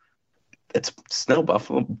 it's snow,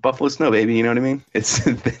 Buffalo snow, baby. You know what I mean? That's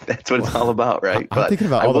what it's all about, right? But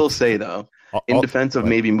I will say though, in defense of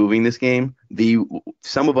maybe moving this game,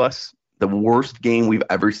 some of us, the worst game we've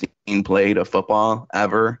ever seen played of football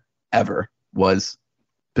ever was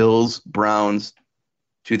Bills Browns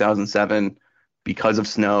 2007 because of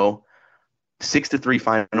snow. 6-3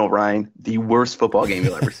 final, Ryan. The worst football game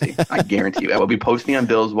you'll ever see. I guarantee you. I will be posting on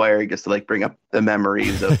Bills Wire just to bring up the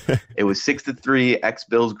memories of it was 6-3.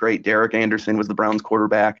 Ex-Bills great. Derek Anderson was the Browns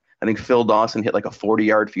quarterback. I think Phil Dawson hit a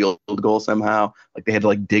 40-yard field goal somehow. They had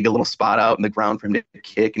to dig a little spot out in the ground for him to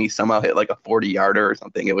kick, and he somehow hit a 40-yarder or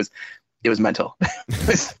something. It was mental.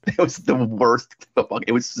 it was the worst football game.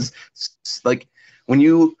 It was just when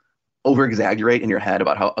you over-exaggerate in your head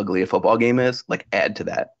about how ugly a football game is, add to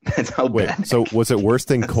that. That's how bad. So was it worse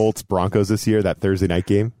than Colts Broncos this year, that Thursday night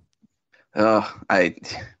game? I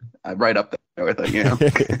right up there with it,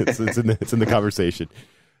 it's in the conversation.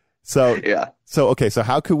 So yeah. So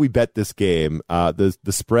how could we bet this game? The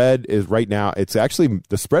spread is right now, it's actually,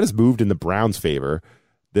 the spread has moved in the Browns' favor.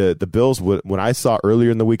 The Bills, when I saw earlier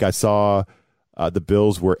in the week, I saw the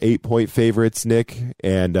Bills were 8-point favorites, Nick,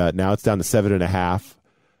 and now it's down to 7.5.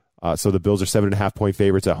 So the Bills are 7.5-point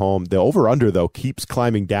favorites at home. The over-under, though, keeps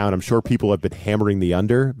climbing down. I'm sure people have been hammering the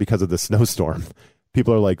under because of the snowstorm.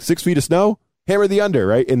 People are like, 6 feet of snow? Hammer the under,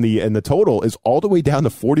 right? And the total is all the way down to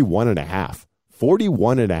 41.5.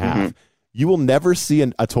 41.5. Mm-hmm. You will never see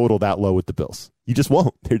a total that low with the Bills. You just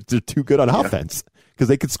won't. They're too good on offense because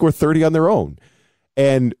they could score 30 on their own.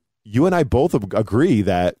 And you and I both agree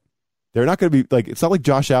that they're not going to be it's not like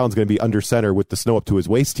Josh Allen's going to be under center with the snow up to his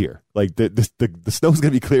waist here. The snow's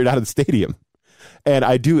going to be cleared out of the stadium. And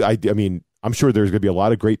I mean, I'm sure there's going to be a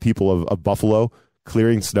lot of great people of Buffalo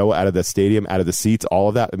clearing snow out of the stadium, out of the seats, all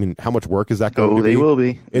of that. I mean, how much work is that going to be? They will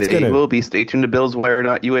be. They will be. Stay tuned to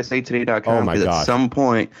BillsWire.usatoday.com. Oh my God. At some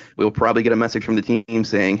point, we'll probably get a message from the team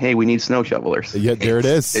saying, hey, we need snow shovelers. Yeah, there it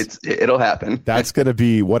is. It'll happen. That's going to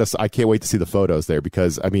be I can't wait to see the photos there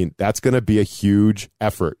because, I mean, that's going to be a huge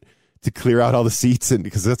effort to clear out all the seats, and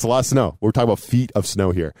because that's a lot of snow. We're talking about feet of snow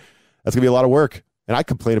here. That's going to be a lot of work. And I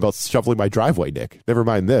complain about shoveling my driveway, Nick. Never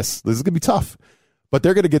mind this. This is going to be tough. But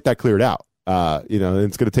they're going to get that cleared out. And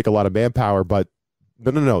it's going to take a lot of manpower. But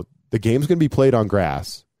no. The game's going to be played on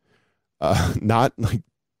grass, not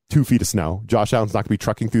 2 feet of snow. Josh Allen's not going to be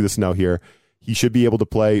trucking through the snow here. He should be able to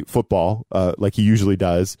play football like he usually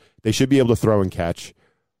does. They should be able to throw and catch.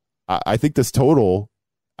 I think this total,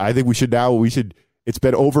 we should. It's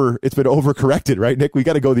been overcorrected, right, Nick? We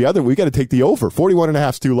got to go the other. We got to take the over. 41.5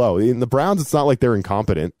 is too low. In the Browns, it's not like they're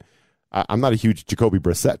incompetent. I'm not a huge Jacoby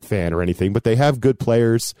Brissett fan or anything, but they have good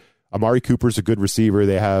players. Amari Cooper's a good receiver.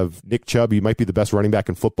 They have Nick Chubb. He might be the best running back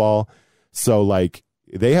in football. So,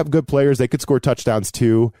 they have good players. They could score touchdowns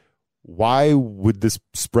too. Why would this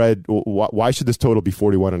spread? Why should this total be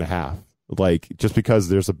 41.5? Just because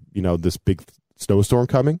there's this big snowstorm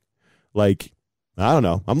coming? I don't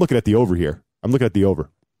know. I'm looking at the over here. I'm I'm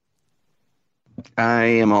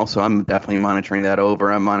definitely monitoring that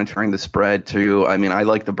over. I'm monitoring the spread too. I mean, I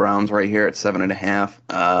like the Browns right here at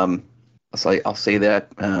 7.5. I'll say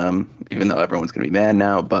that, even though everyone's going to be mad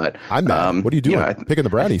now, but I'm mad. What are you doing? Picking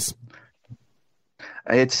the Brownies.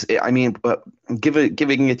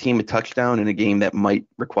 Giving a team a touchdown in a game that might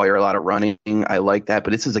require a lot of running, I like that.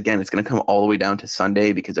 But it's going to come all the way down to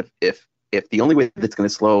Sunday because if the only way that's going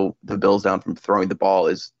to slow the Bills down from throwing the ball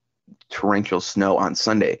is torrential snow on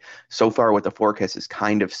Sunday. So far, what the forecast is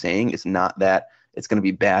kind of saying is not that it's going to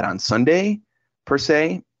be bad on Sunday per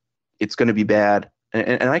se. It's going to be bad.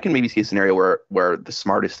 And I can maybe see a scenario where the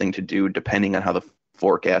smartest thing to do, depending on how the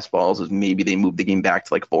forecast falls, is maybe they move the game back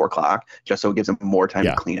to 4 o'clock, just so it gives them more time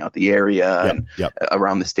to clean out the area and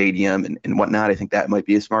around the stadium and whatnot. I think that might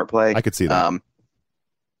be a smart play. I could see that.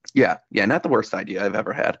 Yeah, not the worst idea I've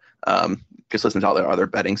ever had. just listen to all the other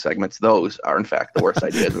betting segments. Those are in fact the worst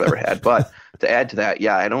ideas I've ever had. But to add to that,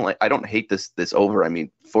 yeah, I don't hate this over. I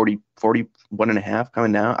mean, 41.5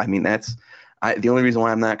 coming down. I mean, the only reason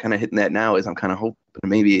why I'm not kind of hitting that now is I'm kind of hoping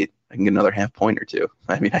maybe I can get another half point or two.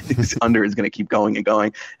 I mean, I think this under is going to keep going and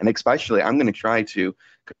going. And especially I'm going to try to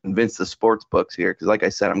convince the sports books here, because like I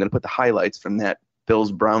said, I'm going to put the highlights from that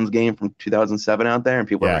Bills-Browns game from 2007 out there, and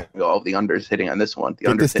people are going to go, oh, the under's hitting on this one.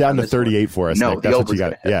 Get this down to 38 for us, No, Nick. That's what you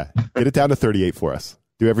got. Yeah, get it down to 38 for us.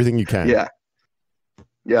 Do everything you can.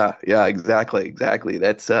 Yeah, exactly.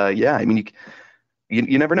 That's, I mean,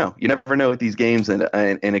 you never know. You never know with these games, and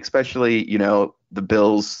especially, the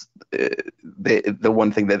Bills, the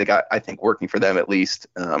one thing that they got, I think, working for them at least,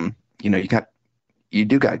 you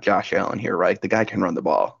do got Josh Allen here, right? The guy can run the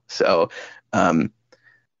ball. So,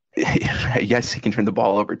 yes, he can turn the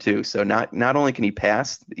ball over too. So not only can he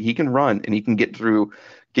pass, he can run, and he can get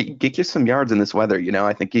you some yards in this weather.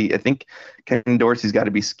 I think Ken Dorsey's got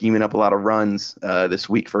to be scheming up a lot of runs this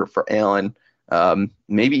week for Allen.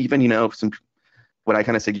 Maybe even some. What I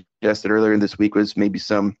kind of suggested earlier this week was maybe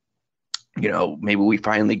some. Maybe we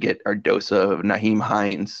finally get our dose of Naheem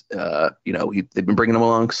Hines. They've been bringing him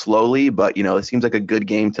along slowly, but it seems like a good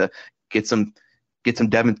game to get some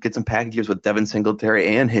packages with Devin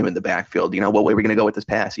Singletary and him in the backfield. What way we're going to go with this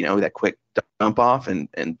pass? That quick dump off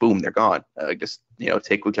and boom, they're gone. Just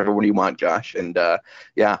take whichever one you want, Josh. And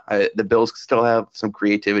the Bills still have some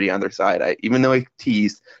creativity on their side. Even though I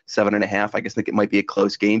teased 7.5, I guess think it might be a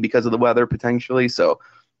close game because of the weather potentially. So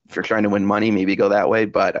if you're trying to win money, maybe go that way.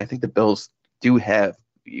 But I think the Bills do have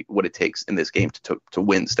what it takes in this game to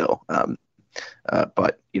win still.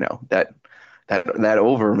 But that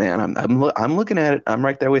over, man, I'm looking at it. I'm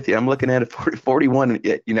right there with you. I'm looking at it 41.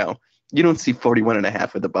 You don't see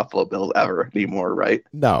 41.5 with the Buffalo Bills ever anymore, right?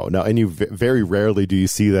 No. And you very rarely do you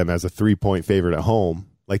see them as a 3-point favorite at home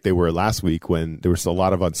like they were last week when there was a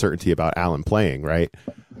lot of uncertainty about Allen playing, right?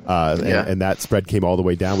 And that spread came all the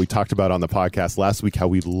way down. We talked about on the podcast last week how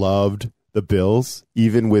we loved the Bills,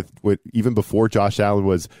 even before Josh Allen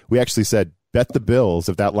was. We actually said bet the Bills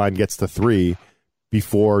if that line gets to 3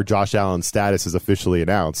 before Josh Allen's status is officially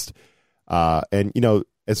announced.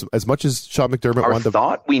 As much as Sean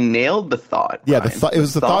McDermott we nailed the thought. Yeah, it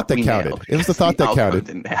was the thought that counted. It was the thought that counted.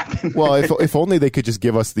 Didn't happen. Well, if only they could just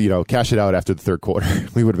give us the cash it out after the third quarter,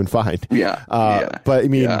 we would have been fine. But I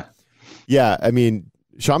mean,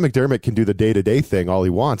 Sean McDermott can do the day-to-day thing all he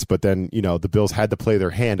wants, but then the Bills had to play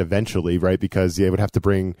their hand eventually, right? Because they would have to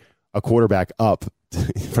bring a quarterback up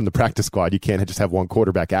from the practice squad. You can't just have one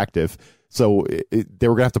quarterback active. So they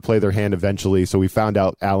were going to have to play their hand eventually. So we found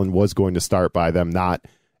out Allen was going to start by them not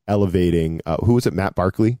elevating. Who was it? Matt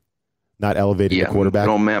Barkley? Not elevating the quarterback?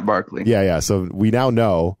 Yeah, Matt Barkley. Yeah. So we now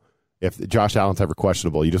know if Josh Allen's ever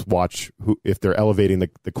questionable, you just watch if they're elevating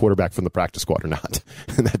the quarterback from the practice squad or not.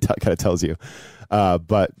 And that kind of tells you.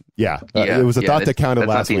 It was a thought that counted last week.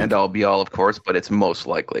 That's not the end all be all, of course, but it's most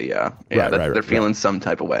likely, they're feeling some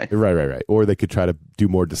type of way. Right. Or they could try to do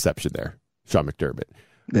more deception there, Sean McDermott.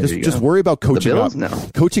 Just worry about coaching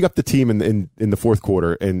up the team in the fourth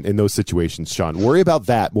quarter in those situations, Sean. Worry about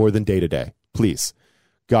that more than day-to-day, please.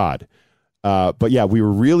 God. But yeah, we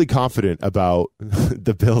were really confident about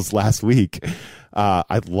the Bills last week.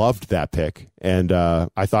 I loved that pick, and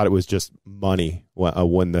I thought it was just money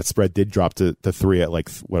when the spread did drop to 3 at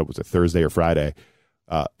what was it, Thursday or Friday.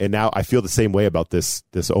 And now I feel the same way about this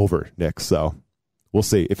over, Nick. So we'll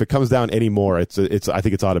see if it comes down any more. I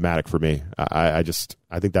think it's automatic for me. I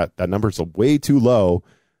think that number's way too low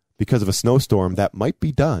because of a snowstorm that might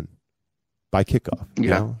be done by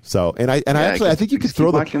kickoff. So I think you could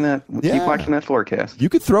throw keep watching that forecast. You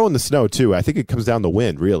could throw in the snow too. I think it comes down to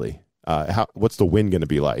wind really. What's the wind going to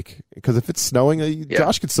be like? Because if it's snowing,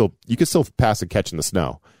 Josh could still pass and catch in the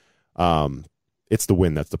snow. It's the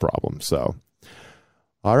wind that's the problem. So,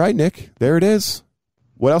 all right, Nick, there it is.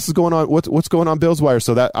 What else is going on? What's going on Bills Wire?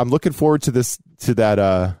 So that I'm looking forward to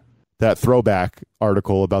that throwback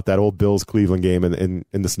article about that old Bills Cleveland game in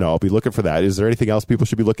the snow. I'll be looking for that. Is there anything else people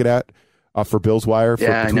should be looking at for Bills Wire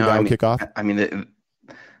between now and kickoff? I mean,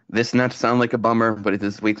 this not to sound like a bummer, but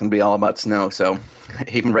this week's going to be all about snow. So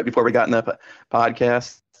even right before we got in the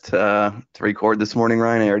podcast to record this morning,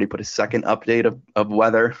 Ryan, I already put a second update of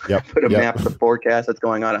weather. Put a map of the forecast that's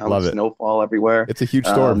going on, how much snowfall everywhere. It's a huge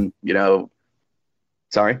storm.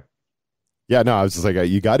 Sorry? Yeah, no, I was just like,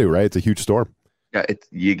 you got to, right? It's a huge storm. Yeah,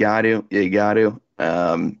 you got to.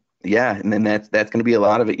 And then that's going to be a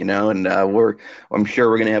lot of it, and I'm sure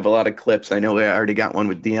we're going to have a lot of clips. I know we already got one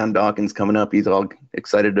with Deion Dawkins coming up. He's all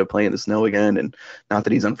excited to play in the snow again, and not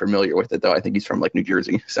that he's unfamiliar with it, though. I think he's from New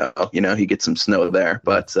Jersey, so he gets some snow there.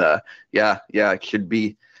 But it should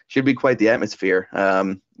be quite the atmosphere.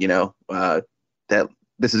 That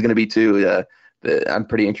this is going to be too. I'm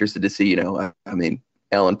pretty interested to see. I mean,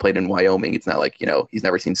 Allen played in Wyoming. It's not like he's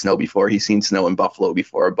never seen snow before. He's seen snow in Buffalo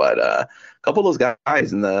before, but a couple of those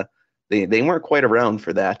guys they weren't quite around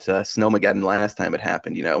for that Snowmageddon last time it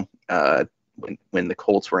happened. When the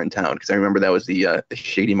Colts were in town, because I remember that was the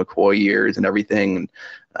Shady McCoy years and everything.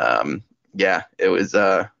 It was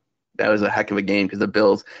that was a heck of a game because the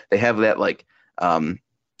Bills, they have that like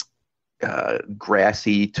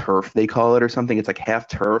grassy turf, they call it, or something. It's like half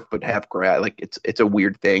turf but half grass. Like it's a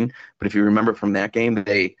weird thing. But if you remember from that game,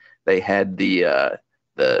 they had the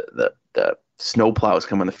snow plows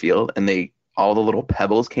come on the field, and all the little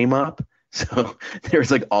pebbles came up. So there was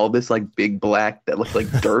like all this like big black that looked like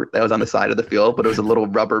dirt that was on the side of the field, but it was a little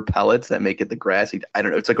rubber pellets that make it the grassy. I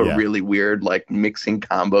don't know. It's like a really weird like mixing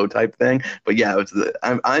combo type thing. But yeah,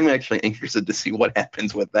 I'm actually interested to see what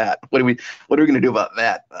happens with that. What are we going to do about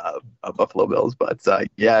that, Buffalo Bills? But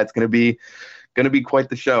it's going to be quite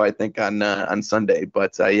the show, I think, on Sunday.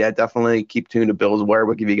 But definitely keep tuned to Bills Wire.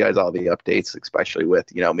 We'll give you guys all the updates, especially with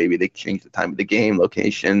maybe they change the time of the game,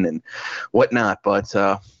 location, and whatnot. But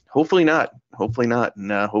hopefully not.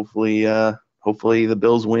 And hopefully the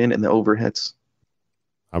Bills win and the over hits.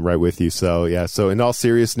 I'm right with you. So in all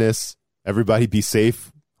seriousness, everybody be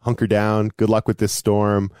safe, hunker down. Good luck with this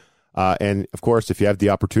storm. And of course, if you have the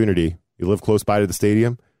opportunity, you live close by to the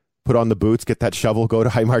stadium, put on the boots, get that shovel, go to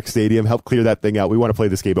Highmark Stadium, help clear that thing out. We want to play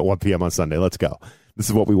this game at 1 p.m. on Sunday. Let's go. This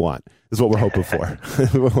is what we want. This is what we're hoping for.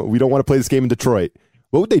 We don't want to play this game in Detroit.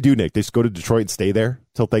 What would they do, Nick? They just go to Detroit and stay there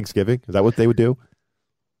till Thanksgiving? Is that what they would do?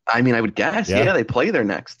 I mean, I would guess, they play there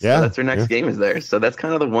next. Yeah. So that's their next game is there. So that's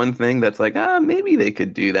kind of the one thing that's like, maybe they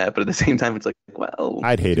could do that. But at the same time, it's like, well,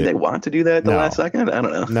 I'd hate it. Do they want to do that at the last second? I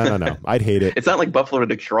don't know. No. I'd hate it. It's not like Buffalo to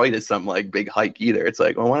Detroit is some like big hike either. It's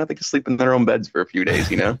like, well, why don't they just sleep in their own beds for a few days,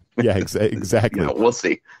 Yeah, exactly. We'll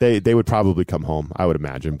see. They would probably come home, I would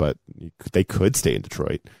imagine, but they could stay in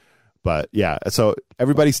Detroit. But yeah, so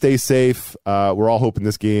everybody stay safe. We're all hoping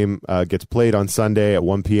this game gets played on Sunday at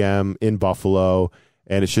 1 p.m. in Buffalo.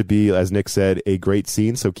 And it should be, as Nick said, a great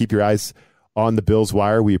scene. So keep your eyes on the Bills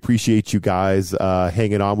Wire. We appreciate you guys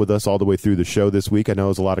hanging on with us all the way through the show this week. I know it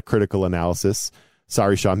was a lot of critical analysis.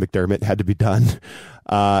 Sorry, Sean McDermott, had to be done.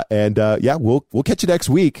 We'll catch you next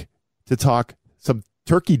week to talk some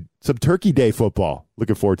Turkey Day football.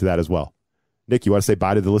 Looking forward to that as well. Nick, you want to say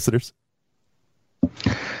bye to the listeners?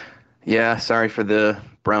 Yeah, sorry for the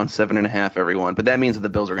Browns 7.5, everyone. But that means that the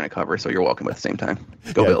Bills are going to cover, so you're welcome at the same time.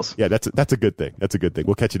 Go Bills. Yeah, that's a good thing. That's a good thing.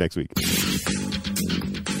 We'll catch you next week.